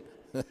 children.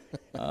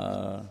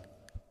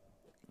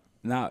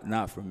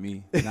 Not for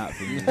me. Not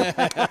for me.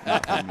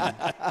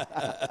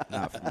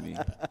 Not for me.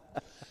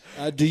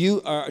 Do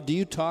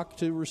you talk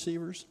to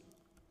receivers?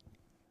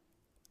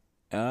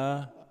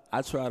 I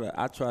just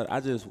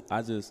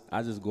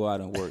go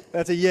out and work.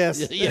 That's a yes.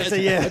 That's a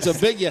yes. That's a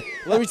big yes.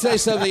 Let me tell you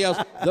something else.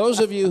 Those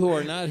of you who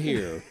are not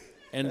here,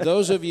 and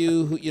those of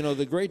you who,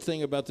 the great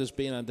thing about this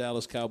being on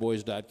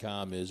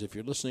DallasCowboys.com is if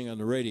you're listening on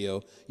the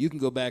radio, you can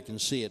go back and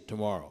see it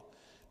tomorrow.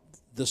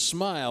 The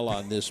smile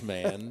on this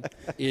man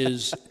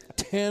is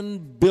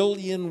 10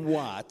 billion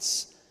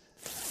watts,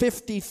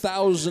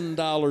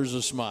 $50,000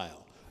 a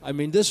smile. I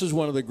mean, this is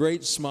one of the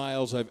great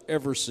smiles I've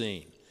ever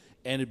seen.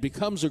 And it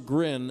becomes a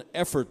grin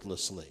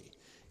effortlessly.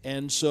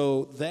 And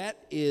so that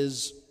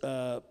is,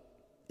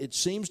 it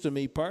seems to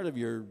me, part of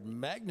your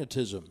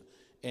magnetism.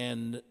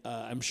 And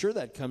I'm sure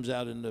that comes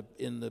out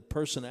in the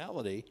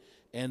personality.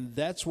 And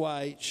that's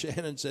why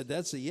Shannon said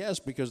that's a yes,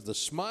 because the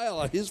smile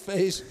on his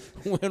face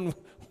when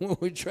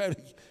we try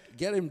to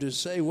get him to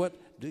say, what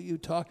do you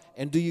talk?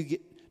 And do you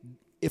get,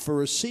 if a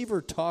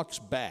receiver talks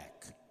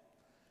back,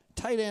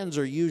 tight ends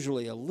are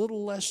usually a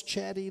little less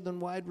chatty than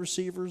wide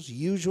receivers,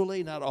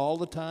 usually, not all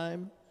the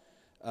time.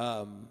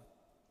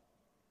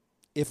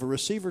 If a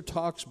receiver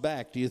talks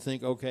back, do you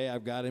think, okay,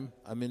 I've got him,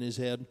 I'm in his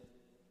head?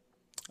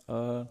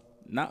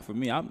 Not for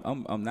me.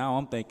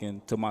 I'm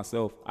thinking to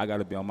myself, I got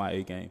to be on my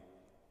A game,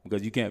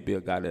 because you can't be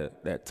a guy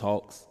that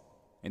talks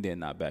and then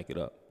not back it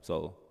up.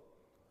 So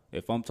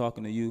if I'm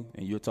talking to you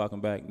and you're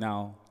talking back,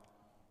 now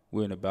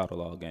we're in a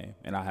battle all game,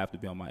 and I have to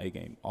be on my A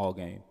game all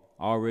game.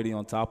 Already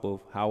on top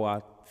of how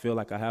I feel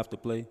like I have to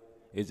play,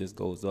 it just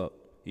goes up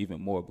even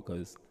more,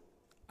 because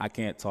I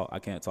can't talk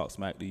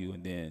smack to you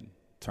and then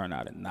turn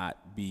out and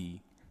not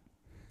be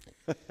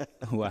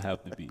who I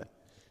have to be.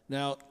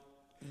 Now,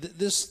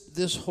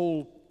 this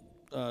whole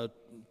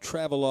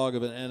travelogue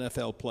of an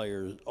NFL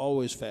player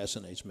always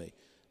fascinates me.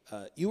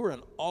 You were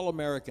an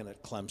All-American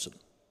at Clemson,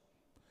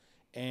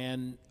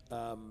 and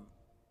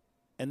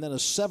then a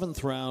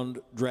 7th-round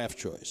draft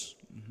choice,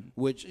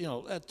 which,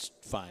 that's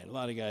fine. A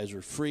lot of guys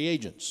are free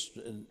agents.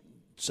 And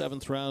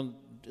 7th round,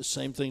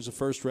 same thing's the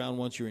 1st round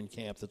once you're in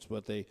camp. That's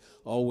what they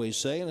always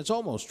say, and it's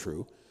almost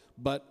true.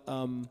 But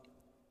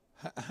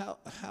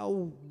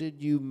how did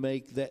you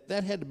make that?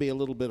 That had to be a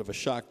little bit of a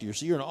shock to you.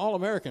 So you're an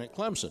All-American at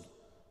Clemson.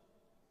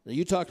 Now,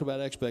 you talked about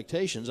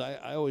expectations.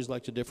 I always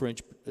like to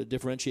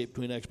differentiate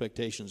between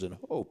expectations and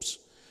hopes.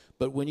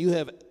 But when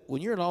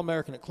you're an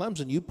All-American at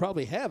Clemson, you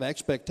probably have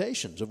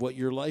expectations of what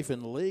your life in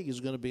the league is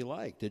going to be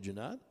like. Did you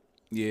not?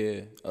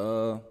 Yeah.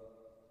 For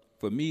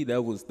me,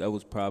 that was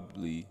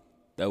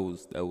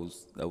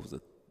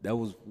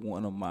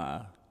one of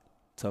my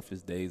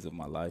toughest days of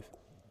my life.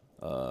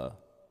 Going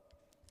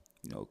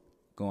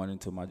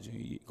into my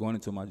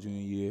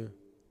junior year,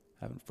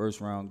 having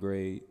first round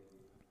grade,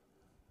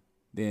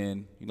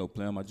 then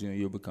playing my junior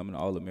year, becoming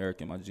an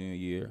All-American my junior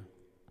year,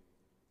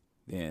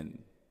 then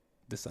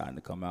deciding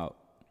to come out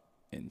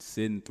and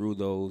sitting through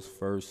those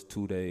first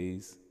 2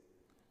 days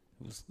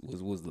was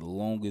the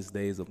longest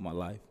days of my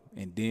life.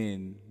 And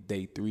then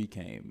day 3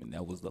 came, and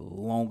that was the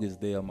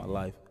longest day of my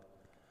life.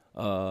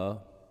 I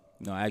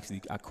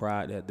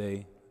cried that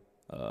day,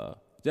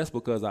 just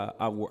because I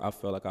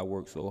felt like I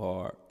worked so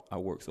hard. I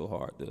worked so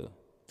hard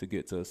to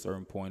get to a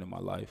certain point in my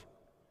life,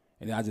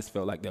 and I just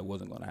felt like that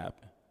wasn't going to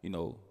happen.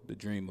 The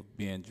dream of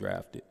being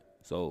drafted.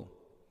 So,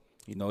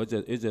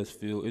 it just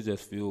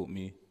fueled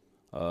me.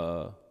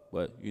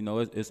 But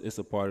it's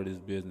a part of this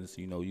business.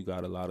 You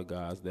got a lot of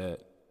guys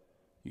that,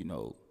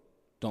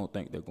 don't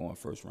think they're going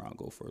first round,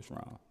 go first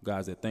round.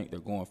 Guys that think they're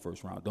going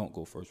first round don't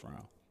go first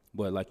round.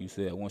 But like you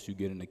said, once you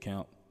get in the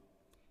camp,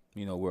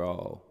 we're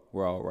all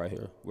right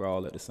here. We're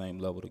all at the same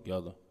level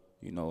together.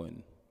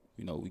 And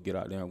we get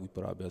out there and we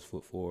put our best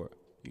foot forward.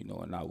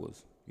 And I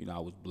was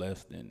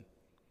blessed and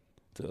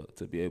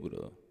to be able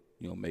to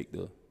make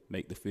the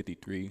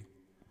 53,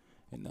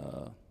 and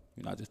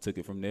I just took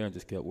it from there and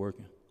just kept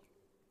working.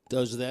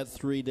 Does that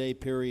 3-day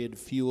period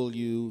fuel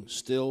you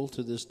still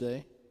to this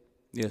day?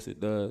 Yes, it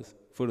does.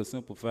 For the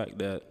simple fact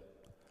that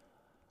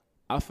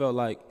I felt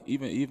like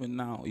even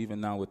now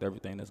with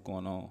everything that's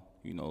going on,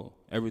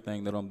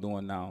 everything that I'm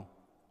doing now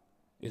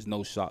is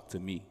no shock to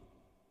me.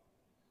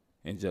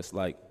 And just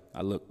like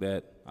I look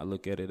at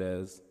it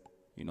as,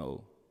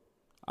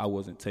 I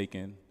wasn't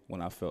taken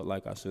when I felt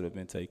like I should have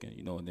been taken,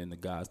 and then the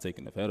guys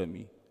taking ahead of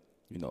me.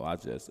 I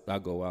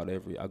go out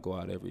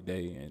every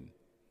day, and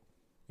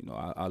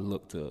I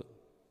look to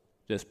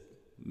just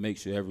make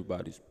sure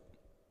everybody's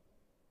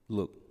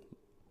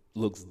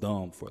looks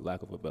dumb, for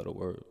lack of a better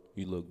word.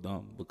 You look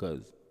dumb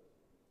because,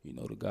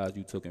 the guys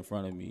you took in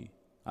front of me,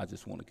 I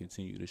just want to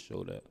continue to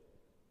show that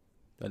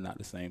they're not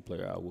the same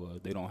player I was.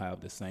 They don't have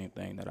the same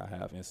thing that I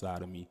have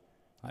inside of me,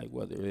 like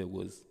whether it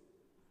was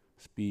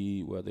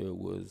speed, whether it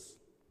was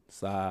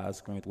size,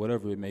 strength,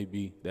 whatever it may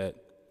be that,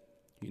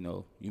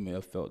 you may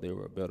have felt they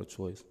were a better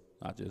choice.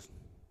 I'm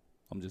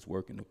just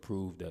working to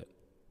prove that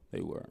they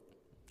weren't.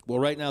 Well,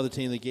 right now the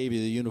team that gave you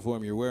the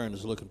uniform you're wearing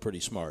is looking pretty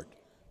smart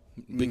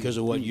because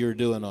of what you're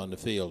doing on the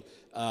field.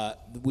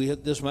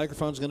 This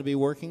microphone's going to be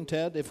working,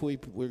 Ted, if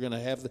we're going to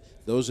have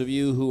those of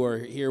you who are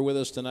here with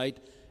us tonight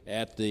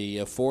at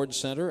the Ford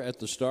Center at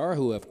the Star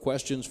who have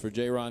questions for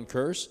Jayron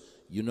Kearse.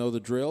 You know the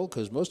drill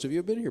because most of you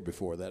have been here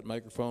before. That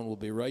microphone will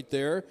be right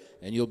there,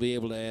 and you'll be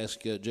able to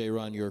ask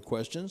Jayron your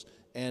questions.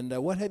 And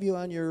what have you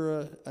on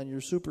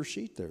your super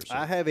sheet there, sir?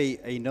 I have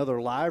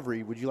another live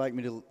read. Would you like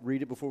me to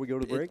read it before we go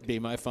to break? It'd be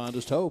my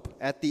fondest hope.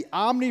 At the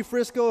Omni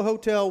Frisco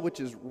Hotel, which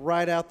is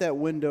right out that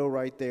window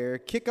right there,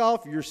 kick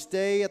off your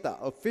stay at the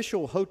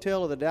official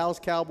hotel of the Dallas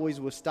Cowboys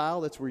with style.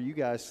 That's where you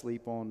guys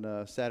sleep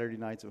on Saturday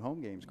nights of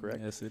home games, correct?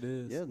 Yes, it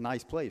is. Yeah,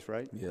 nice place,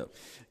 right? Yep.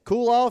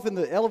 Cool off in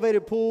the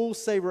elevated pool,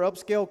 savor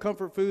upscale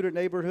comfort food at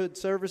neighborhood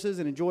services,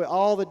 and enjoy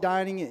all the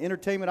dining and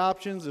entertainment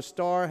options the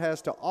Star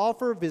has to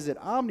offer. Visit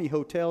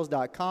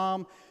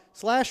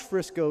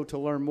omnihotels.com/Frisco to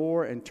learn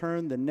more and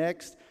turn the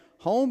next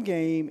home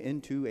game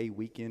into a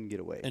weekend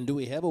getaway. And do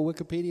we have a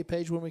Wikipedia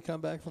page when we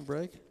come back from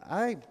break?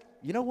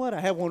 You know what? I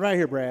have one right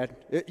here, Brad.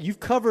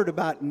 You've covered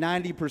about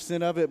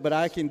 90% of it, but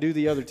I can do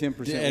the other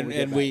 10%.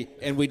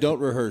 And we don't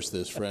rehearse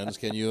this, friends.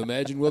 Can you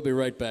imagine? We'll be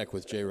right back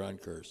with Jayron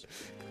Kearse.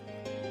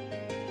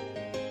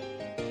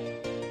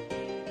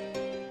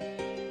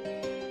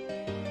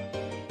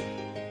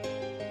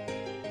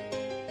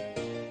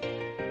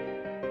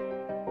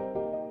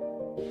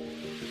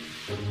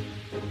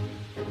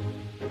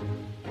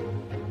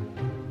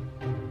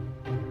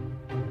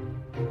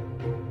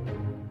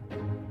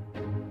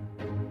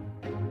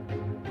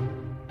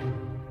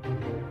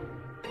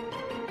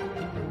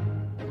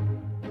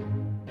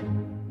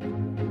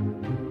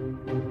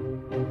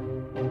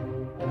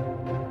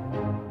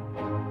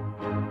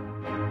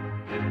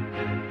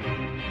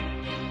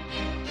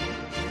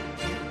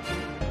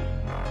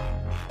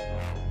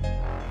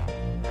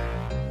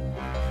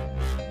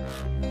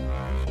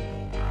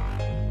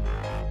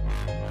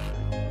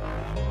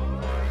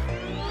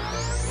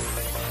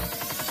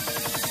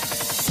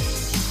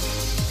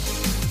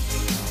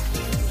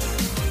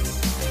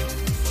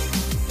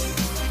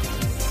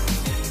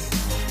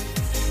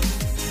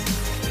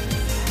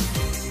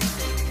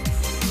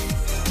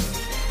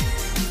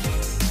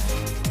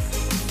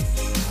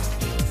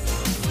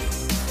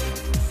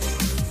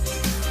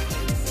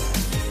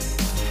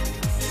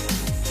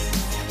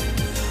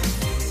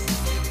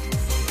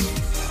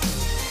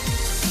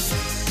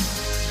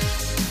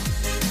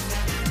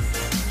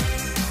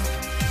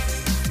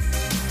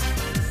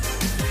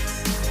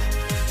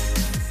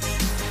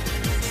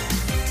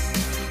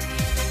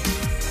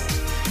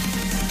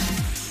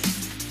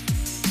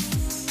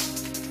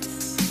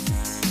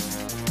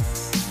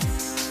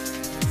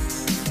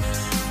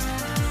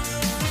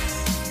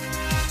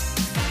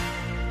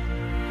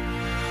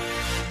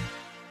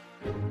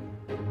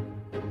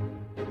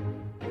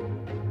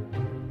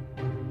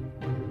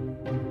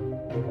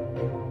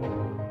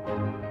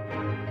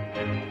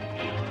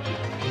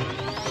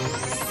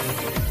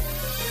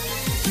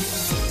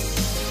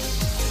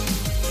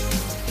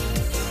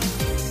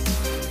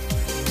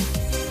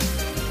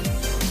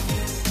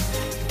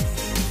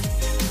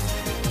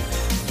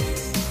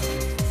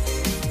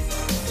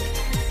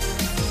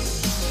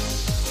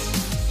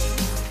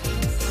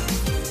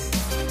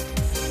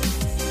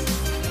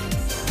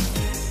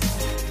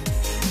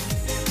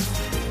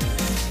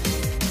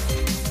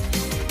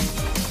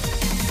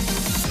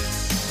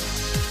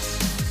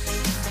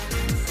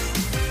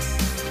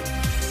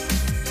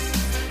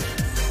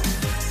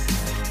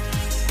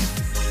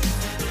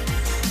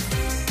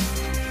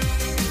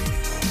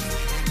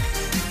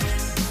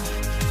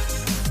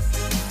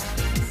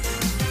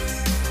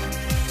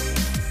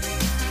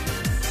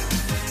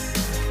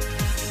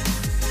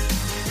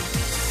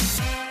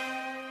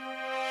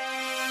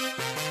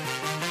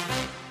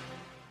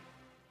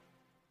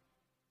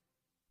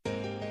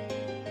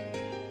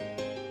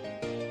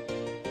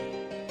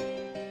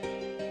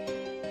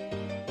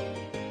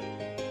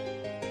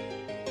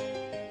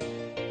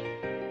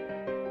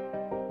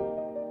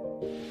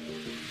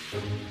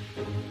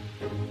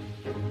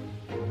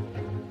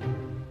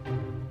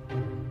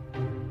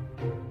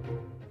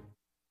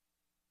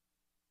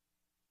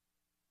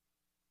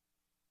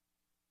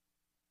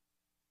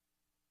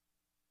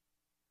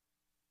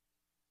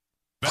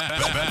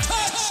 Back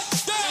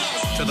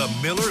to the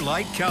Miller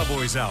Lite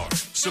Cowboys Hour,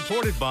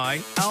 supported by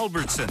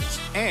Albertsons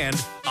and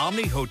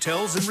Omni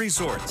Hotels and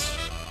Resorts.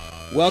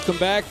 Welcome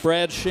back.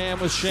 Brad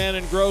Sham with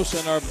Shannon Gross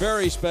and our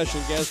very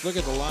special guest. Look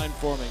at the line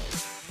forming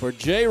for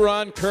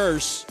J-Ron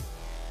Curse.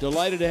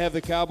 Delighted to have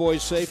the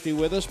Cowboys safety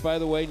with us. By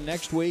the way,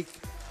 next week,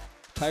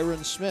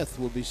 Tyron Smith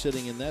will be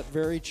sitting in that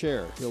very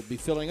chair. He'll be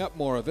filling up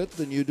more of it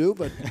than you do,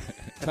 but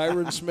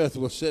Tyron Smith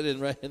will sit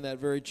right in that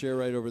very chair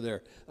right over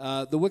there.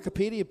 The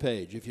Wikipedia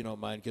page, if you don't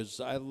mind,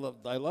 because I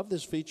love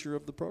this feature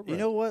of the program. You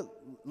know what?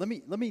 Let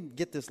me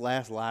get this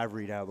last live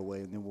read out of the way,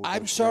 and then we'll.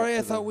 I'm sorry,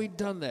 I thought we'd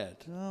done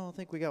that. No, I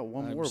think we got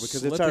one more because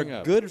slipping it's our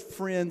up. good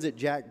friends at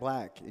Jack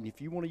Black. And if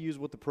you want to use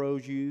what the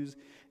pros use,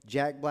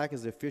 Jack Black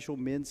is the official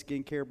men's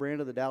skincare brand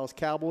of the Dallas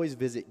Cowboys.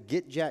 Visit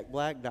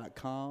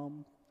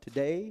getjackblack.com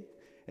today.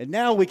 And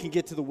now we can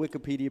get to the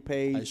Wikipedia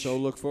page. I so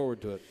look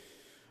forward to it.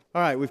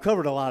 All right, we've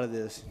covered a lot of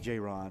this,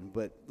 J-Ron,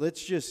 but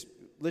let's just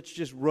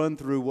run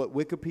through what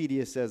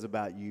Wikipedia says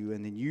about you,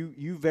 and then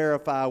you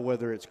verify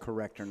whether it's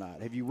correct or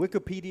not. Have you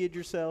Wikipedia'd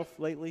yourself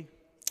lately?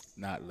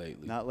 Not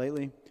lately. Not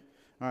lately?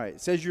 All right.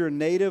 It says you're a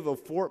native of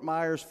Fort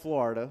Myers,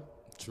 Florida.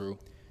 True.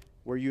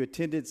 Where you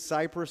attended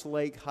Cypress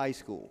Lake High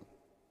School.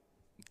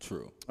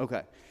 True.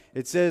 Okay.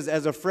 It says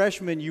as a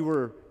freshman you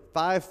were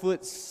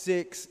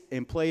 5'6"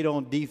 and played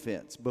on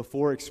defense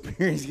before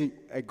experiencing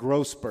a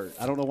growth spurt.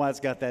 I don't know why it's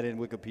got that in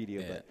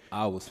Wikipedia. Yeah, but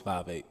I was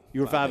 5'8". you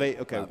were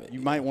 5'8"? Okay. 5'8",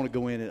 You might want to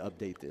go in and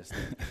update this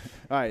then.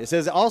 All right. It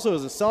says also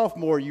as a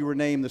sophomore you were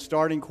named the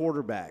starting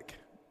quarterback.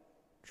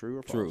 True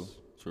or false?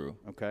 True.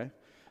 Okay.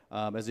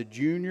 As a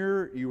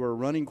junior, you were a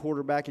running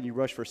quarterback and you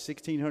rushed for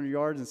 1,600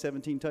 yards and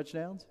 17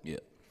 touchdowns? Yeah.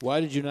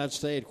 Why did you not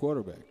stay at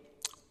quarterback?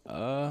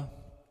 I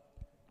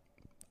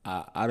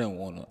didn't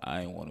want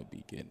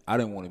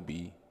to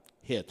be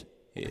Hit.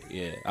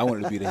 Yeah, I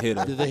wanted to be the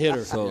hitter. The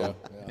hitter. So,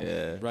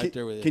 yeah. Right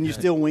there with you. Can you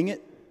still wing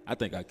it? I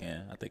think I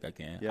can.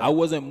 Yeah. I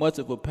wasn't much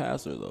of a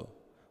passer, though.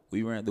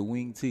 We ran the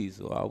wing tee,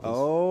 so I was.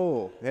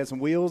 Oh, it had some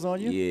wheels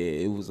on you?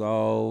 Yeah, it was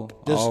all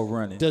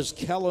running. Does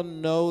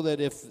Kellen know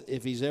that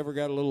if he's ever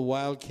got a little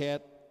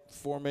Wildcat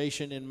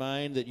formation in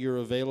mind that you're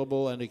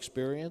available and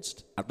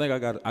experienced? I think I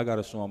got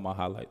to show him my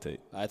highlight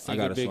tape. I think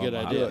it'd be a good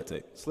idea.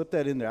 Slip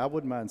that in there. I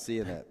wouldn't mind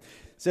seeing that.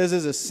 It says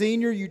as a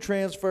senior, you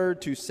transferred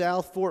to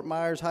South Fort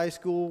Myers High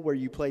School where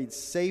you played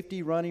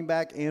safety, running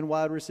back, and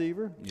wide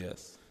receiver.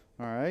 Yes.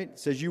 All right. It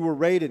says you were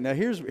rated. Now,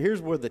 here's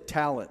where the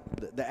talent,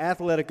 the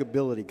athletic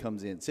ability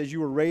comes in. It says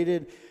you were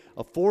rated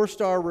a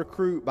 4-star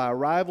recruit by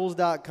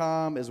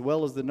Rivals.com as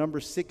well as the number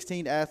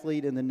 16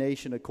 athlete in the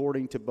nation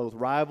according to both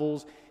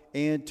Rivals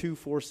and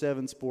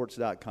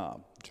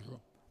 247sports.com. True.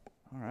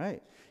 All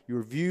right. You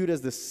were viewed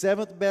as the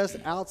 7th best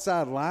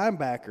outside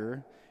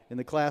linebacker in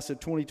the class of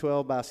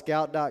 2012 by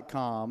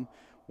Scout.com,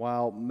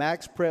 while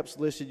Max Preps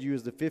listed you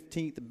as the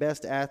 15th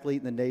best athlete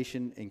in the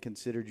nation and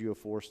considered you a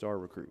 4-star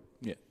recruit.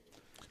 Yeah.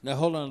 Now,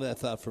 hold on to that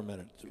thought for a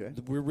minute. Okay.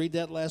 Did we read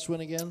that last one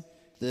again?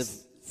 The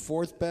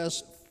 4th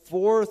best?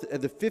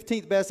 The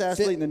 15th best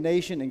athlete in the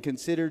nation and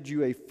considered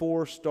you a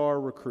 4-star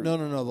recruit. No,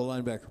 the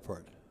linebacker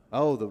part.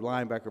 Oh, the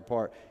linebacker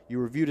part. You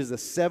were viewed as the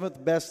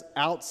 7th best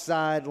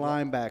outside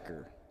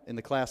linebacker in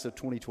the class of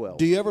 2012.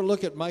 Do you ever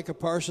look at Micah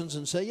Parsons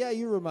and say, yeah,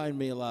 you remind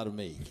me a lot of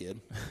me,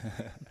 kid?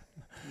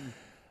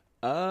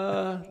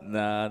 Nah,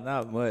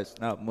 not much.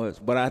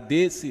 But I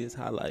did see his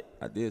highlight.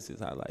 And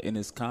it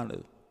was kind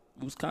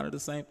of the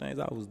same things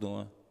I was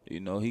doing.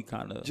 You know,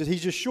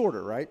 he's just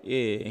shorter, right?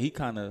 Yeah, and he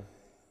kind of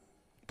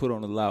put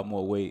on a lot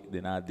more weight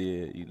than I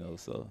did, you know,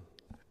 so.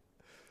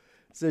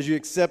 It says you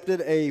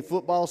accepted a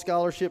football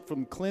scholarship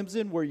from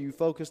Clemson where you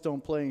focused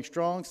on playing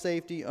strong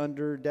safety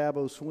under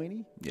Dabo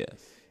Swinney.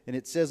 Yes. And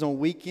it says on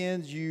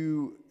weekends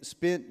you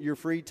spent your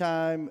free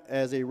time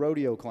as a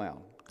rodeo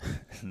clown.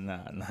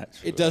 Nah, not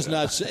true. It does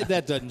not say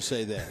that. Doesn't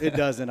say that. It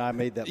doesn't. I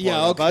made that part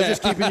Yeah, up. I was okay.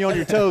 just keeping you on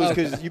your toes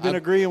because you've been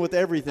agreeing with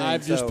everything. I'm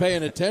just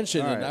paying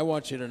attention, and right. I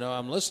want you to know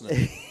I'm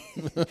listening.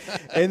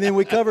 And then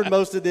we covered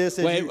most of this.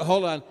 Wait,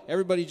 hold on.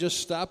 Everybody just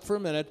stop for a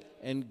minute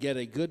and get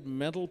a good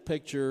mental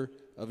picture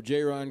of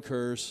J-Ron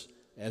Curse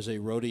as a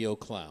rodeo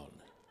clown.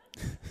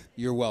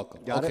 You're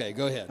welcome. Got okay, it?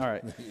 go ahead. All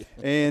right.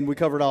 And we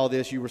covered all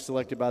this. You were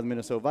selected by the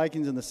Minnesota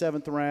Vikings in the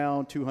 7th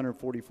round,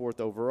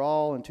 244th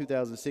overall in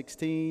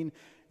 2016.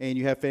 And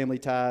you have family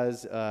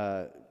ties.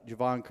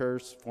 Javon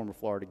Curse, former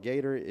Florida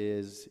Gator,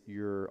 is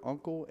your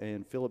uncle,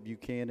 and Philip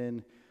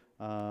Buchanan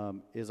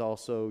is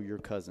also your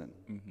cousin.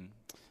 Mm-hmm.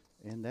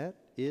 And that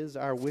is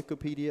our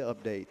Wikipedia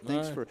update.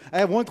 Thanks for. I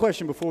have one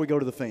question before we go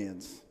to the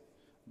fans.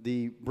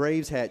 The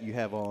Braves hat you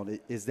have on,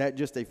 is that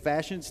just a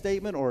fashion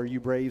statement, or are you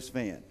Braves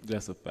fan?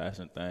 Just a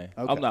fashion thing.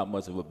 Okay. I'm not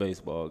much of a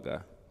baseball guy.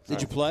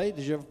 Did you play?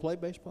 Did you ever play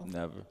baseball?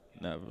 Never.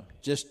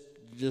 Just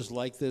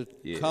like the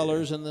Yeah.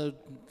 colors and the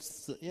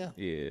yeah.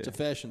 Yeah. It's a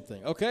fashion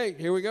thing. Okay,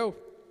 here we go.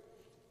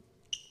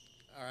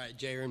 All right,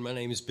 Jaron, my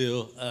name is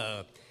Bill.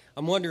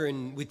 I'm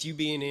wondering, with you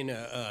being in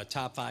a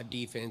top 5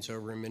 defense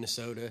over in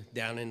Minnesota,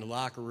 down in the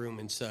locker room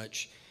and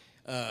such,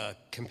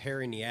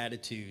 comparing the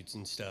attitudes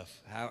and stuff,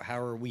 how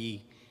are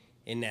we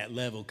in that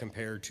level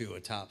compared to a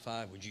top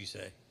 5, would you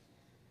say?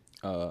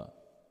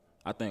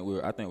 I think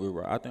we're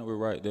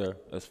right there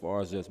as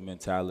far as just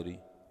mentality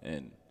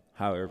and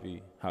how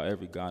every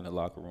guy in the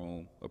locker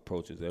room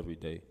approaches every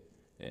day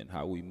and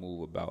how we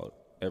move about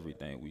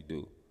everything we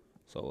do.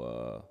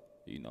 So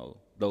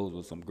those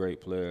were some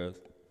great players.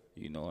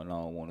 And I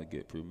don't want to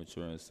get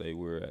premature and say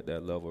we're at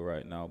that level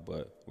right now,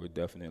 but we're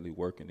definitely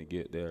working to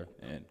get there,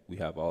 and we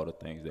have all the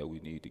things that we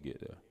need to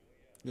get there.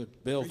 Good.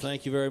 Bill,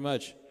 thank you very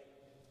much.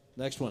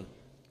 Next one.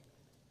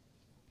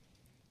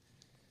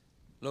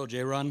 Hello,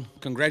 J-Ron.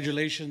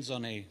 Congratulations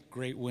on a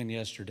great win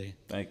yesterday.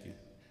 Thank you.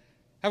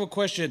 I have a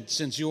question.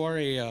 Since you are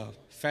a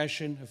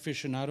fashion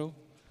aficionado,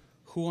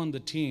 who on the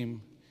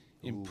team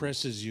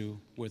impresses you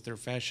with their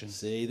fashion?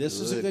 See, this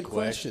is a good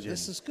question.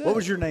 This is good. What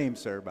was your name,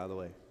 sir, by the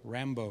way?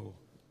 Rambo.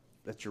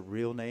 That's your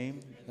real name?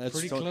 That's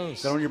Pretty close.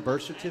 Is that on your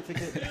birth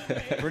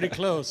certificate? Pretty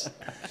close.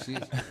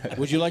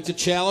 Would you like to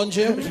challenge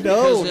him?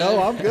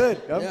 No, I'm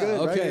good. I'm good.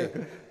 Okay.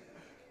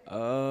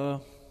 Right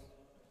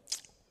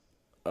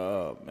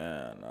here.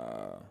 Man,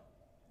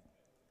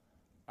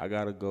 I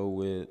gotta go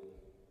with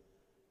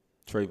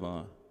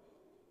Trayvon.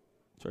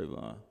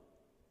 Trayvon.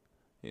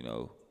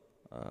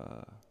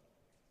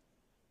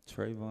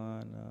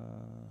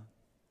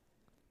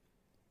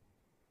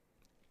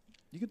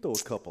 You can throw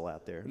a couple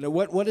out there. Now,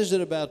 what is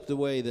it about the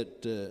way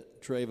that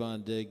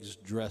Trayvon Diggs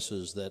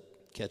dresses that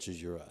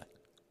catches your eye?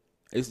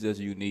 It's just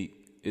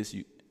unique. It's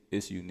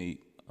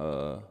unique.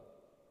 But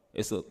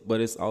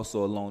it's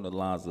also along the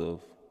lines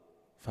of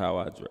how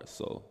I dress.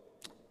 So,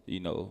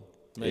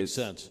 Makes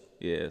sense.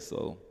 Yeah.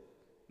 So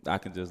I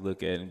can just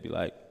look at it and be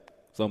like,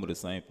 some of the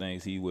same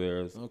things he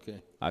wears.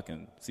 Okay. I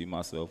can see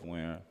myself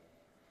wearing.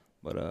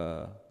 But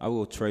I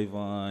will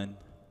Trayvon.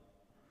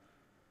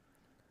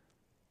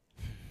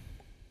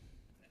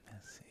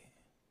 Let's see.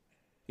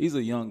 He's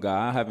a young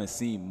guy. I haven't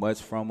seen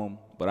much from him,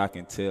 but I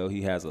can tell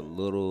he has a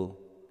little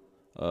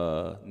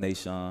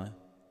Nation.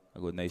 I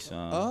go Nation.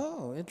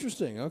 Oh,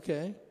 interesting.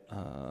 Okay.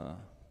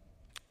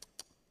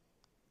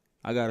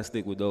 I gotta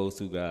stick with those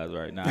two guys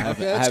right now. I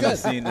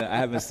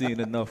haven't seen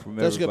enough from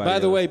That's everybody. good. By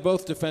the else. way,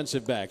 both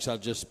defensive backs. I'll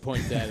just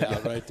point that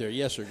out right there.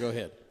 Yes, sir. Go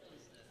ahead.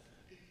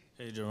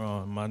 Hey,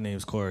 Jerome. My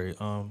name's Corey.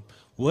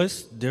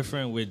 What's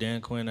different with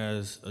Dan Quinn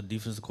as a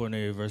defensive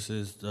coordinator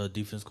versus the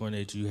defense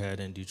coordinator you had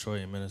in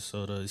Detroit and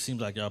Minnesota? It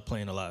seems like y'all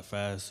playing a lot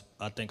fast.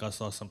 I think I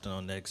saw something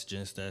on Next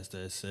Gen Stats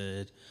that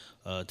said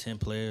 10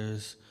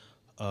 players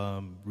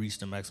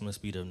reached a maximum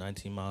speed of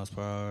 19 miles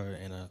per hour,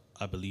 and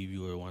I believe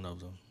you were one of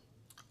them.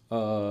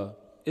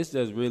 It's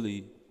just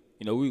really,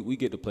 we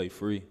get to play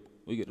free.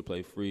 We get to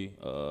play free.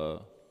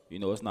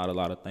 It's not a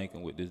lot of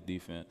thinking with this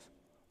defense.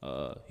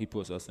 He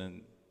puts us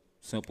in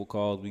simple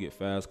calls. We get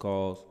fast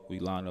calls. We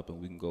line up and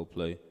we can go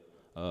play.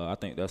 I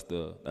think that's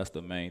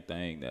the main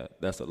thing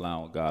that's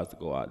allowing guys to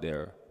go out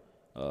there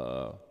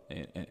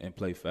and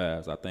play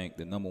fast. I think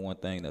the number one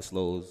thing that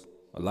slows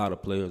a lot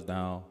of players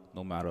down,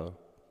 no matter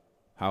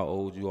how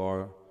old you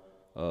are,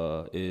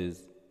 is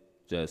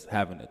just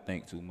having to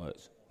think too much.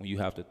 When you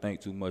have to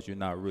think too much, you're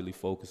not really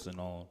focusing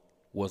on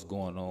what's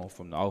going on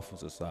from the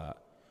offensive side.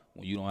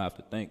 When you don't have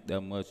to think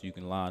that much, you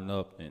can line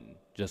up and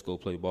just go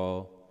play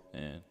ball,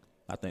 and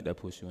I think that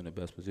puts you in the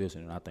best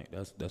position, and I think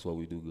that's what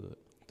we do good.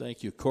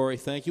 Thank you. Corey,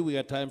 thank you. We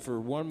got time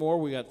for one more.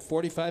 We got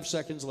 45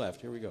 seconds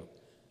left. Here we go.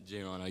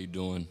 J-Ron, how you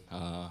doing?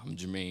 I'm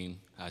Jermaine.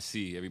 I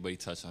see everybody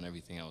touched on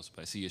everything else,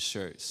 but I see your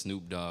shirt,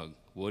 Snoop Dogg.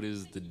 What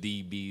is the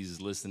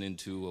DBs listening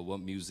to, or what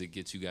music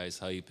gets you guys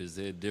hype? Is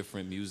there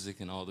different music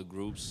in all the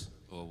groups,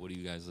 or what do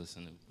you guys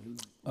listen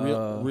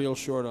to? Real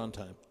short on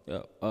time.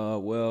 Yeah.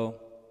 Well,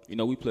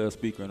 we play a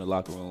speaker in the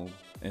locker room,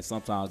 and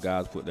sometimes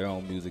guys put their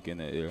own music in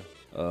their ear.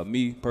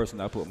 Me,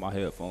 personally, I put my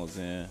headphones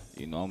in.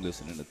 I'm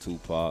listening to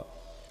Tupac,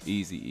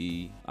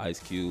 Eazy-E, Ice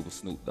Cube,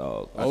 Snoop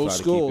Dogg. I try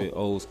to keep it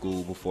old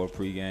school before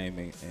pregame,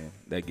 and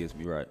that gets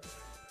me right.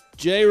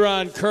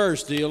 J-Ron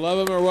Kearse, do you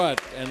love him or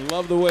what? And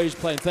love the way he's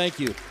playing. Thank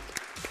you.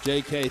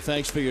 JK,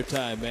 thanks for your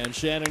time, man.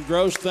 Shannon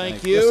Gross,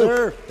 thank you. Yes,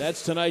 sir.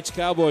 That's tonight's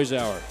Cowboys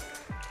Hour.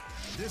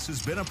 This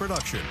has been a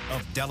production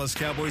of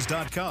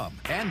DallasCowboys.com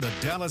and the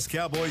Dallas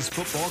Cowboys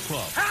Football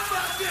Club. How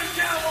about this,